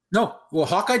 No, well,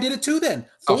 Hawkeye did it too. Then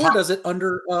Thor does it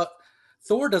under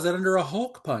a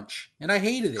Hulk punch, and I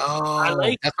hated it. Oh,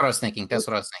 that's what I was thinking.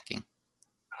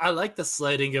 I like the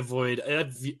sliding avoid.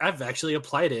 I've actually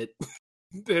applied it,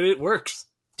 and it works.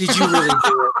 Did you really do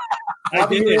it? I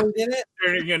did it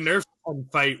during a Nerf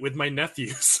fight with my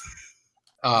nephews.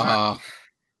 I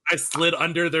slid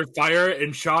under their fire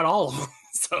and shot all of them.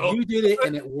 So you did it,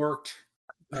 and it worked.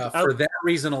 For that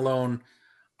reason alone,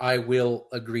 I will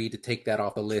agree to take that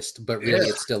off the list. But really,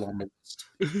 it's still on the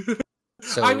list.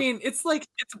 So I mean, it's like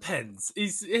it depends.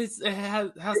 This is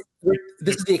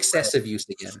the excessive use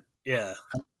again. Yeah.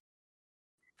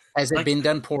 Has it been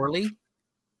done poorly?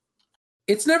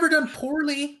 It's never done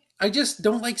poorly. I just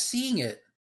don't like seeing it.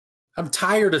 I'm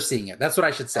tired of seeing it. That's what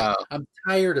I should say. I'm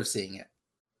tired of seeing it.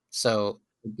 So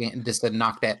again, just to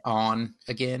knock that on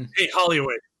again. Hey,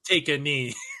 Hollywood, take a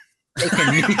knee. Take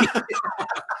a knee.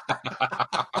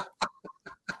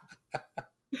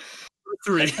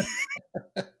 3.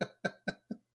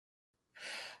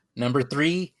 Number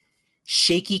 3,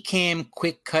 shaky cam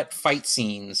quick cut fight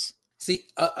scenes. See,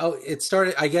 it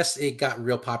started. I guess it got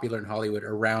real popular in Hollywood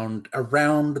around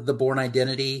the Bourne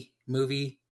Identity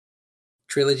movie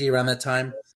trilogy around that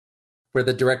time, where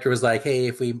the director was like, "Hey,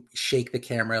 if we shake the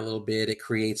camera a little bit, it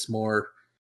creates more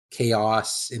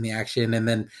chaos in the action." And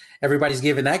then everybody's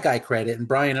giving that guy credit, and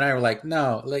Brian and I were like,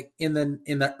 "No!" Like in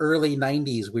the early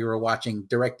 '90s, we were watching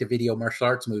direct-to-video martial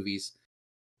arts movies,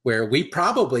 where we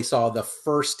probably saw the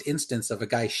first instance of a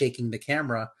guy shaking the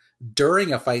camera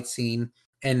during a fight scene.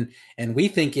 And we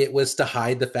think it was to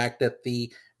hide the fact that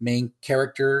the main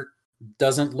character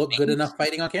doesn't look good enough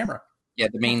fighting on camera. Yeah,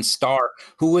 the main star,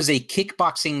 who was a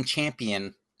kickboxing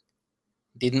champion,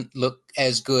 didn't look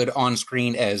as good on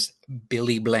screen as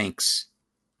Billy Blanks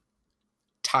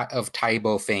of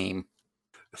Taibo fame.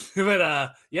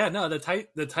 But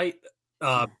the tight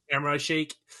camera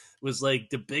shake was like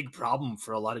the big problem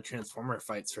for a lot of Transformer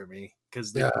fights for me,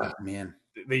 because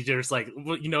they just like,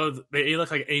 they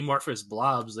look like amorphous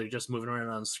blobs. They're just moving around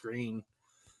on screen.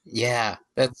 Yeah,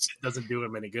 it doesn't do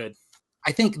them any good.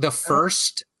 I think the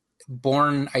first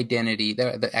Bourne Identity,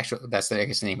 that's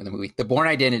the name of the movie. The Bourne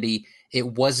Identity, it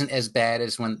wasn't as bad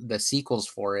as when the sequels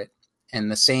for it, and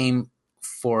the same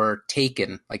for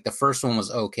Taken. Like the first one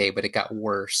was okay, but it got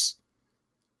worse.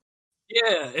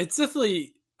 Yeah, it's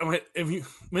definitely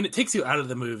when it takes you out of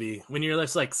the movie, when you're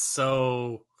just like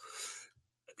so.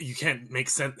 You can't make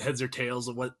heads or tails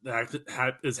of what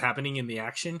is happening in the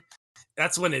action.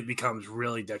 That's when it becomes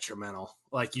really detrimental.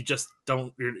 Like you just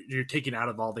don't. You're taken out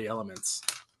of all the elements.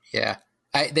 Yeah,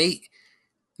 they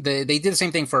did the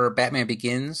same thing for Batman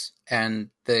Begins,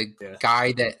 and the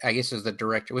guy that I guess was the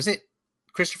director, was it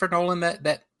Christopher Nolan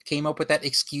that came up with that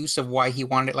excuse of why he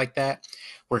wanted it like that,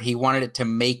 where he wanted it to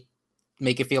make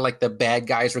it feel like the bad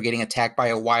guys were getting attacked by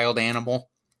a wild animal.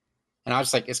 And I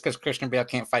was like, it's because Christian Bale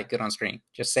can't fight good on screen.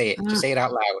 Just say it. Just say it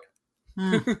out loud.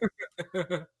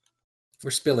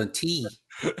 We're spilling tea.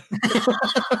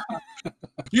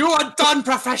 You are done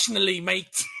professionally,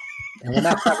 mate. And we're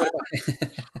not talking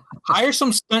about hire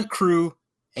some stunt crew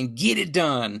and get it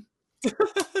done.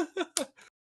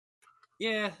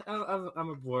 Yeah, I'm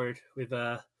aboard with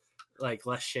like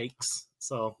less shakes.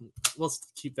 So we'll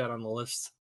keep that on the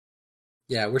list.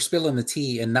 Yeah, we're spilling the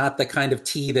tea, and not the kind of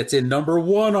tea that's in number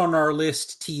 1 on our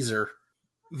list teaser.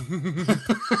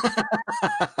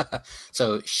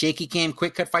 So, shaky cam,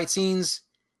 quick cut fight scenes.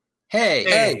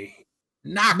 Hey,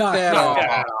 knock that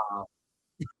off.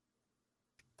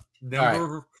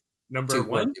 Number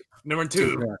 1? Number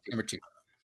 2. Number 2.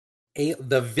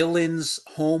 The villain's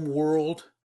home world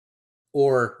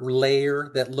or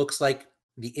lair that looks like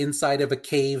the inside of a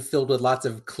cave filled with lots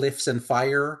of cliffs and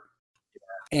fire.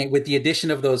 And with the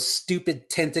addition of those stupid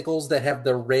tentacles that have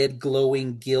the red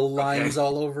glowing gill lines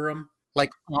all over them. Like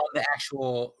on the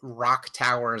actual rock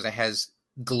towers, it has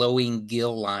glowing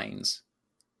gill lines.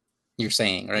 You're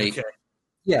saying, right? Okay.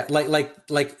 Yeah, like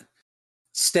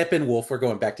Steppenwolf, we're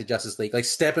going back to Justice League. Like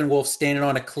Steppenwolf standing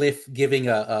on a cliff giving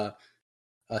a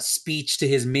speech to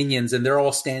his minions, and they're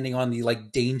all standing on the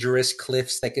like dangerous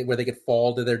cliffs where they could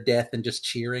fall to their death and just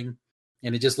cheering.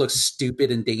 And it just looks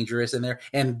stupid and dangerous in there.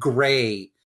 And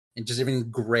gray. And just everything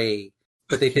gray.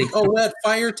 But they think, we'll add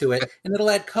fire to it, and it'll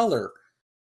add color.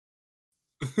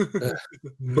 It's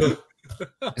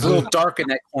a little dark in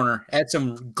that corner. Add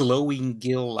some glowing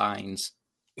gill lines.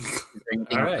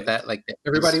 anything up with that? Like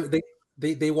everybody,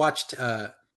 they watched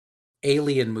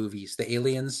alien movies, the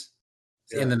aliens,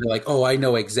 and then they're like, "Oh, I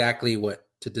know exactly what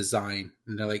to design,"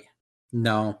 and they're like,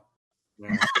 "No,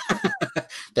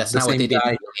 that's not what they did.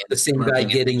 The same guy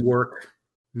getting work,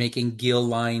 making gill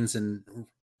lines and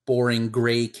boring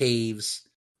gray caves."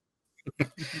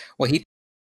 Well,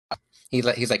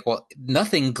 he's like, well,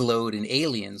 nothing glowed in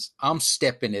Aliens. I'm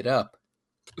stepping it up.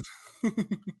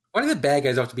 Why do the bad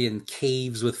guys have to be in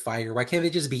caves with fire? Why can't they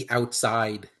just be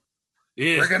outside?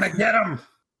 Yeah. We're gonna get them.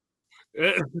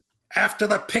 After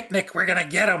the picnic, we're gonna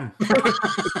get them.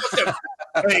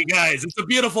 Hey guys, it's a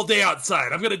beautiful day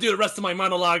outside. I'm gonna do the rest of my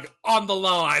monologue on the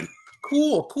lawn.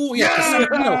 Cool.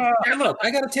 Yeah. Hey, look,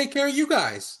 I gotta take care of you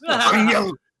guys.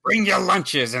 Bring your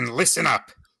lunches and listen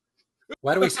up.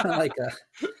 Why do we sound like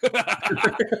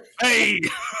Hey!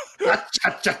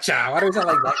 Cha-cha-cha. Why do we sound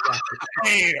like that guy?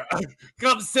 Hey!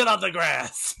 Come sit on the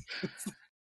grass.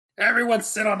 Everyone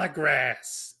sit on the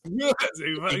grass.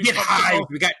 Get high.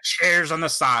 We got chairs on the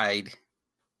side.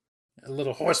 A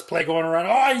little horseplay going around.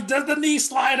 Oh, he does the knee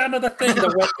slide under the thing.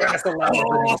 The wet grass allows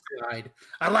the knee slide.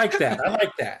 I like that.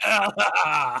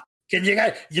 Can you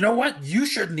guys, you know what? You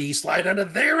should knee slide under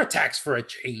their attacks for a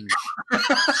change.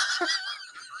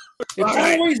 It's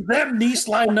always them knee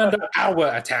sliding under our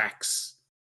attacks.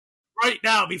 Right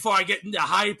now, before I get into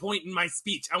high point in my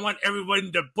speech, I want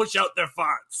everyone to push out their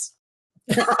fonts.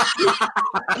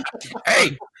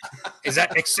 Hey, is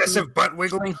that excessive butt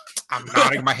wiggling? I'm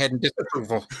nodding my head in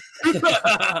disapproval.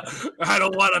 I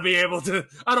don't want to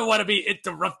be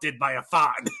interrupted by a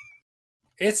fawn.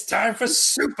 It's time for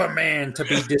Superman to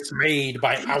be dismayed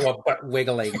by our butt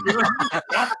wiggling.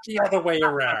 Not the other way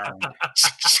around.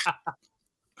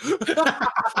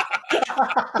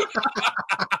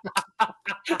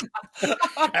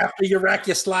 After you rack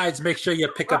your slides, make sure you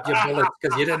pick up your bullets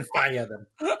because you didn't fire them.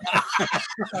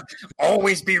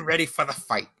 Always be ready for the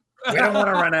fight. We don't want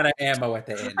to run out of ammo at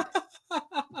the end.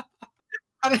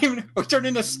 I don't even know. We turned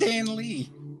into Stan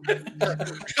Lee.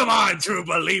 Come on, true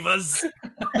believers.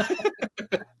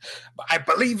 I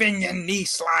believe in your knee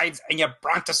slides and your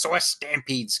Brontosaurus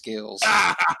stampede skills.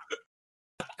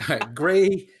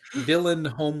 Gray villain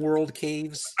homeworld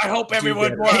caves. I hope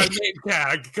everyone wore a name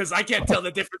tag because I can't tell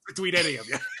the difference between any of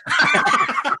you.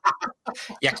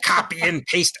 You copy and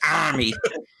paste army.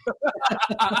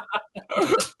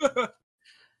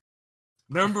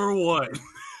 Number 1.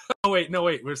 Oh, wait. No,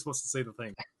 wait. We're supposed to say the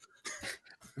thing.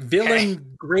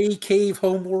 Villain gray cave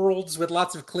homeworlds with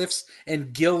lots of cliffs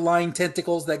and gill line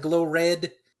tentacles that glow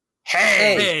red.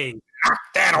 Hey. Knock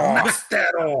that off. Knock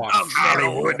that off.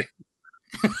 Hollywood.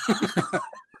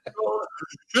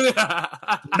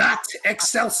 Not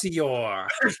Excelsior.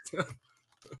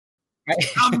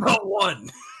 Number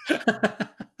 1.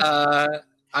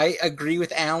 I agree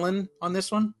with Alan on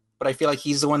this one, but I feel like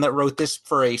he's the one that wrote this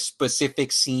for a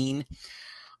specific scene.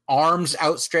 Arms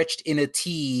outstretched in a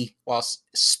T while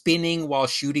spinning while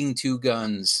shooting 2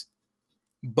 guns.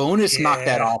 Bonus knocked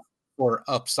that off or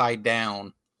upside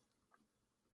down.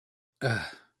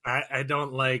 I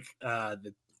don't like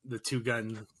the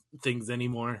 2-gun things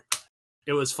anymore.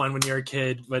 It was fun when you're a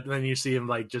kid, but then you see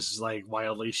him just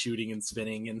wildly shooting and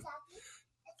spinning. And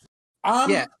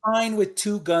I'm fine with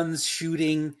 2 guns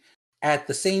shooting at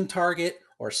the same target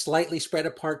or slightly spread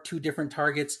apart 2 different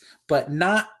targets, but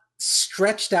not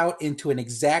stretched out into an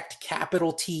exact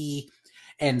capital T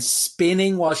and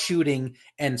spinning while shooting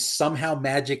and somehow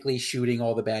magically shooting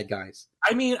all the bad guys.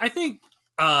 I mean, I think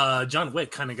John Wick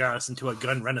kind of got us into a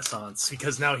gun renaissance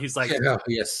because now he's like,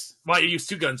 yes. Why you use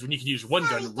 2 guns when you can use 1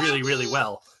 gun really, really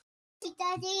well?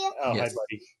 Daddy. Oh, yes.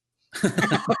 Hi,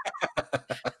 buddy.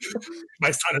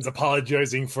 My son is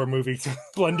apologizing for movie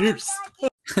blunders.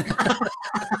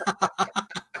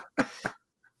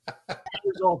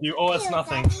 You owe us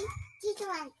nothing.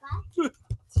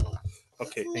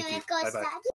 Okay, thank you. Bye-bye.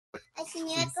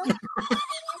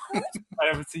 I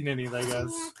haven't seen any of that,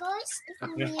 guys.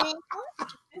 Yeah.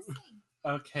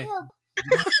 Okay.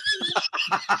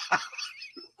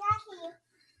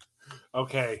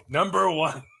 Okay, number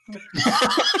 1.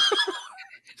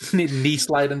 Knee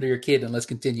slide under your kid and let's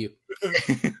continue.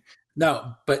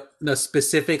 No,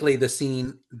 specifically the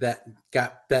scene that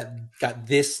got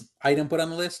this item put on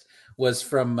the list was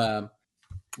from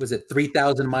was it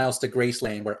 3,000 Miles to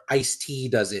Graceland where Ice-T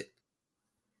does it.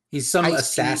 He's some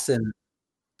assassin.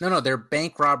 No, they're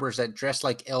bank robbers that dress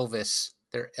like Elvis.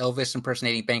 They're Elvis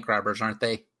impersonating bank robbers, aren't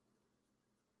they?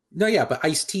 No, yeah, but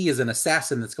Ice-T is an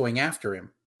assassin that's going after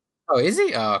him. Oh, is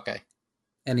he? Oh, okay.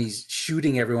 And he's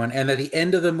shooting everyone. And at the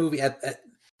end of the movie, at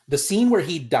the scene where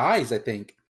he dies, I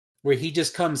think, where he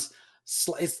just comes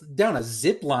it's down a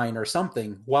zip line or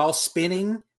something while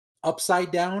spinning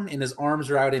upside down, and his arms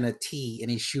are out in a T, and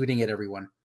he's shooting at everyone.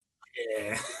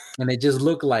 Yeah. And they just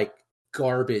look like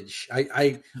garbage.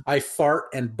 I fart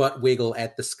and butt wiggle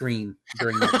at the screen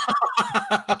during that.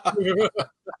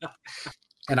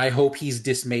 And I hope he's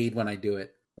dismayed when I do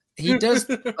it. He does,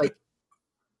 like,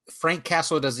 Frank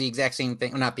Castle does the exact same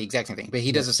thing. Well, not the exact same thing, but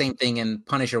he does the same thing in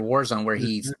Punisher Warzone, where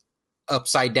he's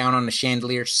upside down on a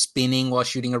chandelier, spinning while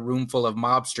shooting a room full of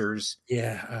mobsters.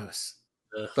 Yeah.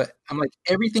 But I'm like,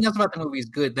 everything else about the movie is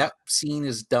good. That scene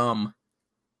is dumb.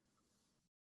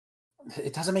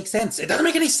 It doesn't make sense. It doesn't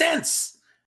make any sense.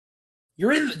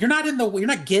 You're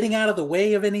not getting out of the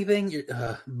way of anything.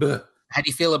 How do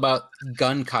you feel about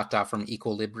gun kata from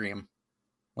Equilibrium,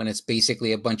 when it's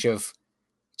basically a bunch of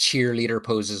cheerleader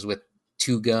poses with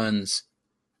two guns?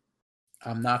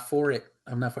 I'm not for it.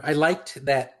 I liked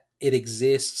that it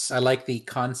exists. I like the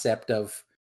concept of,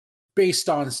 based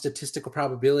on statistical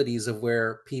probabilities of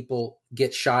where people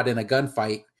get shot in a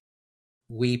gunfight,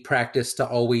 we practice to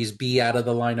always be out of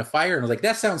the line of fire. And I was like,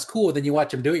 that sounds cool. Then you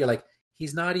watch him do it. You're like,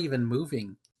 he's not even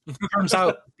moving. Turns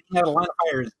out being out of the line of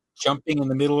fire is jumping in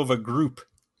the middle of a group.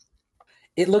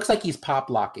 It looks like he's pop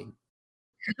locking.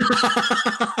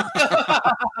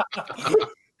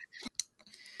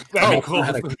 That'd be cool.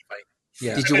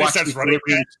 Yeah. Did you watch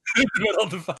Equilibrium?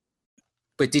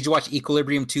 But did you watch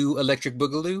Equilibrium 2 Electric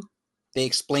Boogaloo? They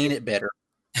explain it better.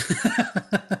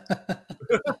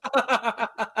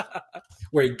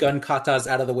 Where gun kata's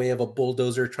out of the way of a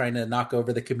bulldozer trying to knock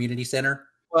over the community center.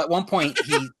 Well, at one point,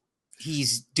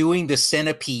 he's doing the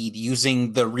centipede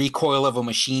using the recoil of a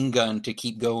machine gun to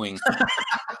keep going.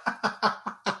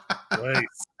 Nice.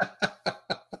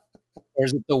 Or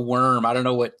is it the worm? I don't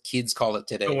know what kids call it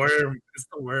today. The worm. It's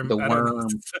the worm. The worm.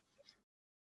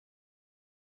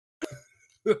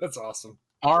 That's awesome.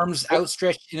 Arms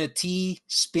outstretched in a T,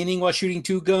 spinning while shooting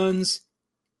two guns.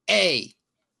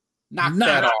 Knock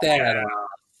that off.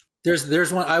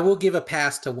 There's one. I will give a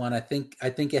pass to one. I think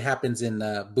it happens in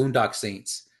Boondock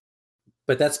Saints,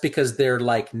 but that's because they're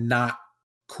like not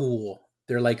cool.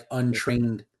 They're like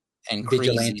untrained and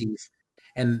vigilantes, crazy.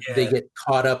 And they get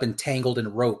caught up and tangled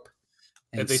in rope.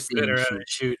 And they spin around and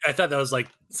shoot. I thought that was like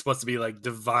supposed to be like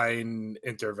divine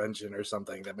intervention or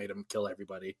something that made them kill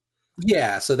everybody.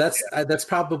 Yeah, so that's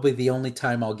probably the only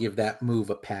time I'll give that move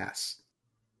a pass.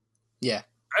 Yeah.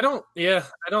 I don't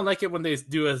like it when they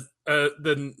do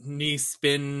the knee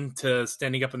spin to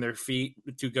standing up on their feet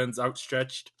with two guns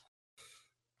outstretched.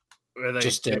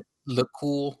 Just to look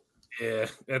cool. Yeah,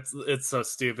 it's so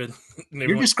stupid.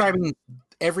 You're describing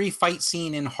every fight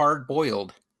scene in Hard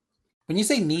Boiled. When you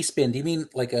say knee spin, do you mean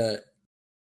like a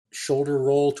shoulder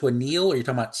roll to a kneel, or are you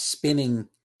talking about spinning?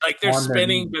 Like they're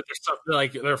spinning, but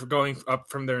they're going up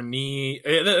from their knee.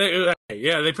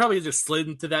 Yeah, they probably just slid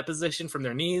into that position from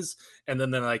their knees, and then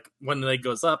they're like one leg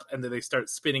goes up, and then they start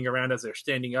spinning around as they're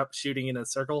standing up, shooting in a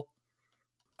circle.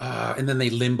 And then they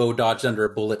limbo dodged under a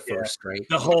bullet first, right?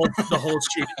 The whole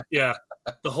shoot,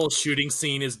 the whole shooting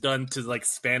scene is done to like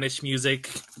Spanish music.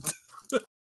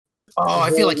 Oh,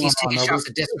 I feel like he's taking shots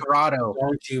at Desperado.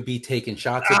 Don't you be taking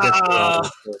shots at Desperado?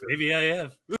 Maybe I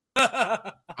have.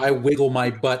 I wiggle my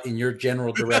butt in your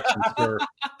general direction, sir.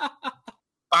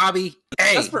 Bobby,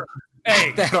 knock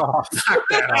that off. Knock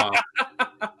that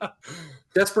off.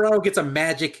 Desperado gets a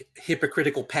magic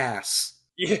hypocritical pass.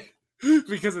 Yeah,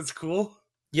 because it's cool.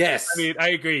 Yes. I mean, I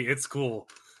agree, it's cool.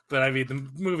 But I mean, the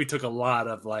movie took a lot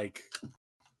of like...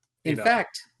 In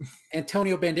fact,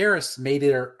 Antonio Banderas made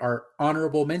it our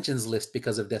honorable mentions list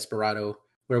because of Desperado,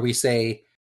 where we say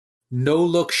no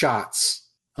look shots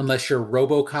unless you're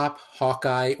RoboCop,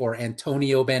 Hawkeye, or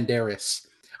Antonio Banderas.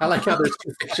 I like how there's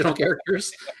two fictional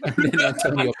characters and then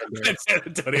Antonio Banderas.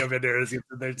 Antonio Banderas gets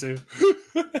in there too.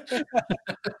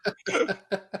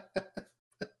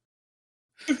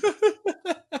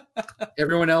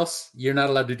 Everyone else, you're not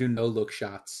allowed to do no look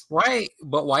shots. Why?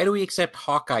 But why do we accept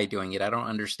Hawkeye doing it? I don't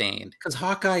understand. Because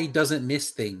Hawkeye doesn't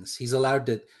miss things. He's allowed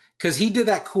to. Because he did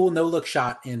that cool no look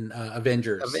shot in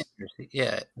Avengers.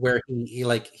 Yeah, where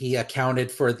he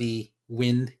accounted for the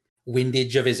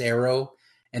windage of his arrow,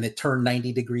 and it turned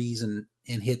 90 degrees and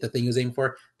hit the thing he was aiming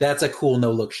for. That's a cool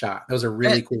no look shot. That was a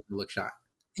really cool no look shot.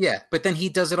 Yeah, but then he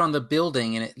does it on the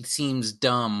building, and it seems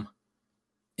dumb.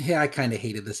 Yeah, I kind of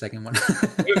hated the second one.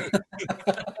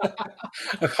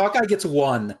 Hawkeye gets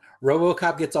one.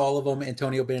 RoboCop gets all of them.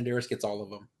 Antonio Banderas gets all of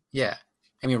them. Yeah.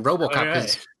 I mean,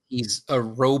 RoboCop, he's a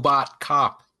robot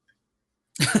cop.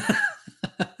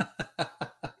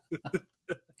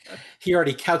 He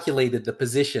already calculated the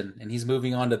position, and he's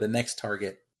moving on to the next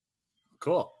target.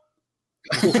 Cool.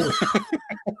 Do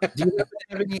you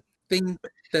have anything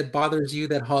that bothers you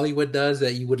that Hollywood does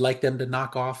that you would like them to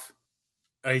knock off?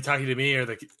 Are you talking to me or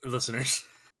the listeners?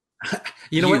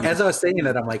 You know what? As I was saying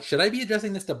that, I'm like, should I be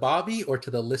addressing this to Bobby or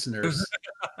to the listeners?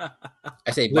 I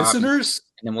say Bobby, listeners,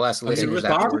 and then we'll ask listeners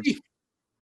afterwards. Bobby?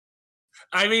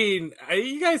 I mean,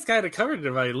 you guys kind of covered it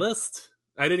in my list.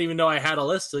 I didn't even know I had a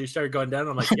list till you started going down.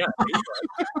 I'm like,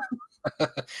 yeah.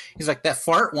 He's like, that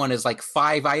fart one is like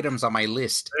 5 items on my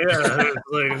list. Yeah,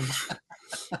 like,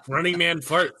 Running Man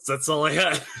farts. That's all I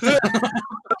had.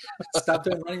 Stop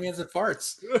doing Running Mans and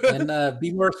farts, and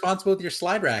be more responsible with your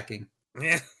slide racking.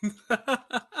 Yeah.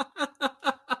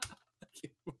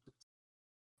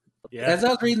 Yeah. As I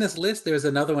was reading this list, there's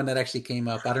another one that actually came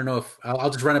up. I don't know if I'll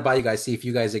just run it by you guys, see if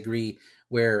you guys agree.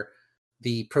 Where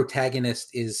the protagonist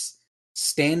is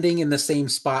standing in the same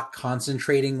spot,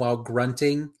 concentrating while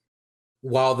grunting,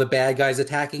 while the bad guy's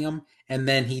attacking him, and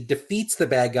then he defeats the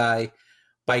bad guy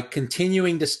by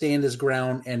continuing to stand his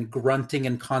ground and grunting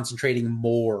and concentrating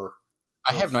more.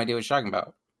 I have no idea what you're talking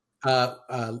about.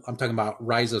 I'm talking about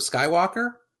Rise of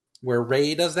Skywalker, where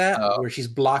Rey does that, where she's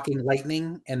blocking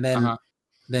lightning, and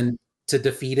then to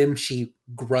defeat him, she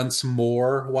grunts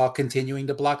more while continuing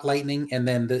to block lightning, and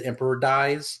then the Emperor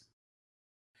dies.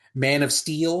 Man of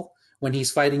Steel, when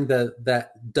he's fighting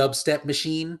that dubstep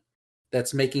machine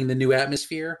that's making the new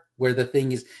atmosphere, where the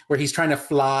thing is, where he's trying to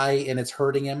fly and it's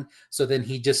hurting him, so then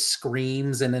he just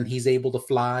screams and then he's able to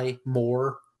fly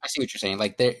more. I see what you're saying.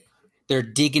 Like they're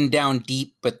digging down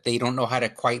deep, but they don't know how to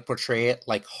quite portray it,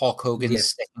 like Hulk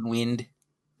Hogan's Second Wind.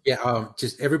 Yeah,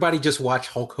 just everybody just watch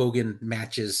Hulk Hogan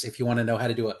matches if you want to know how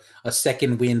to do a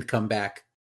second wind comeback.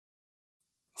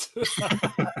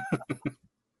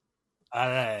 All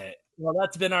right. Well,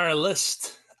 that's been our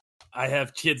list. I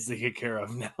have kids to take care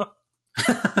of now.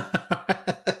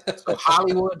 So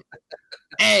Hollywood,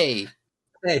 hey,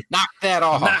 knock that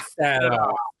off. Knock that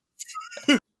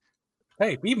off.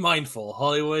 Hey, be mindful,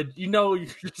 Hollywood. You know,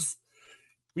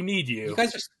 we need you. You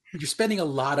guys you're spending a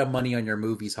lot of money on your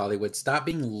movies, Hollywood. Stop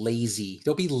being lazy.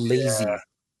 Don't be lazy. Yeah.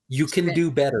 You can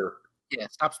do better. Yeah,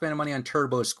 stop spending money on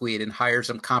Turbo Squid and hire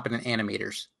some competent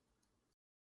animators.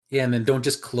 Yeah, and then don't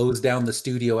just close down the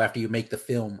studio after you make the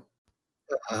film.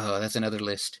 Oh, that's another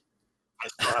list. I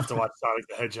still have to watch Sonic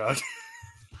the Hedgehog.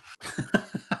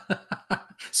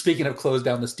 Speaking of close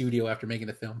down the studio after making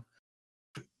the film,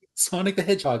 Sonic the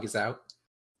Hedgehog is out.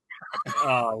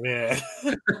 Oh, man.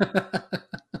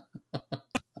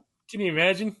 Can you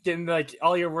imagine getting like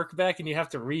all your work back and you have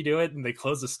to redo it and they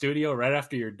close the studio right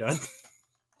after you're done?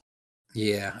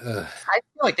 Yeah. I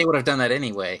feel like they would have done that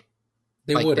anyway.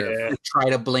 They would have. Try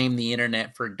to blame the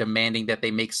internet for demanding that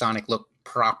they make Sonic look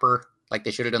proper, like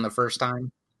they should have done the first time.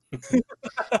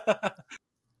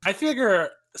 I figure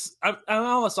I'm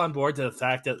almost on board to the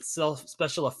fact that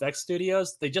special effects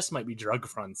studios, they just might be drug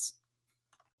fronts.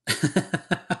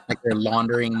 Like they're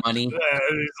laundering money.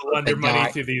 Launder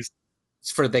money through these. It's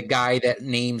for the guy that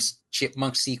names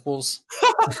Chipmunk sequels.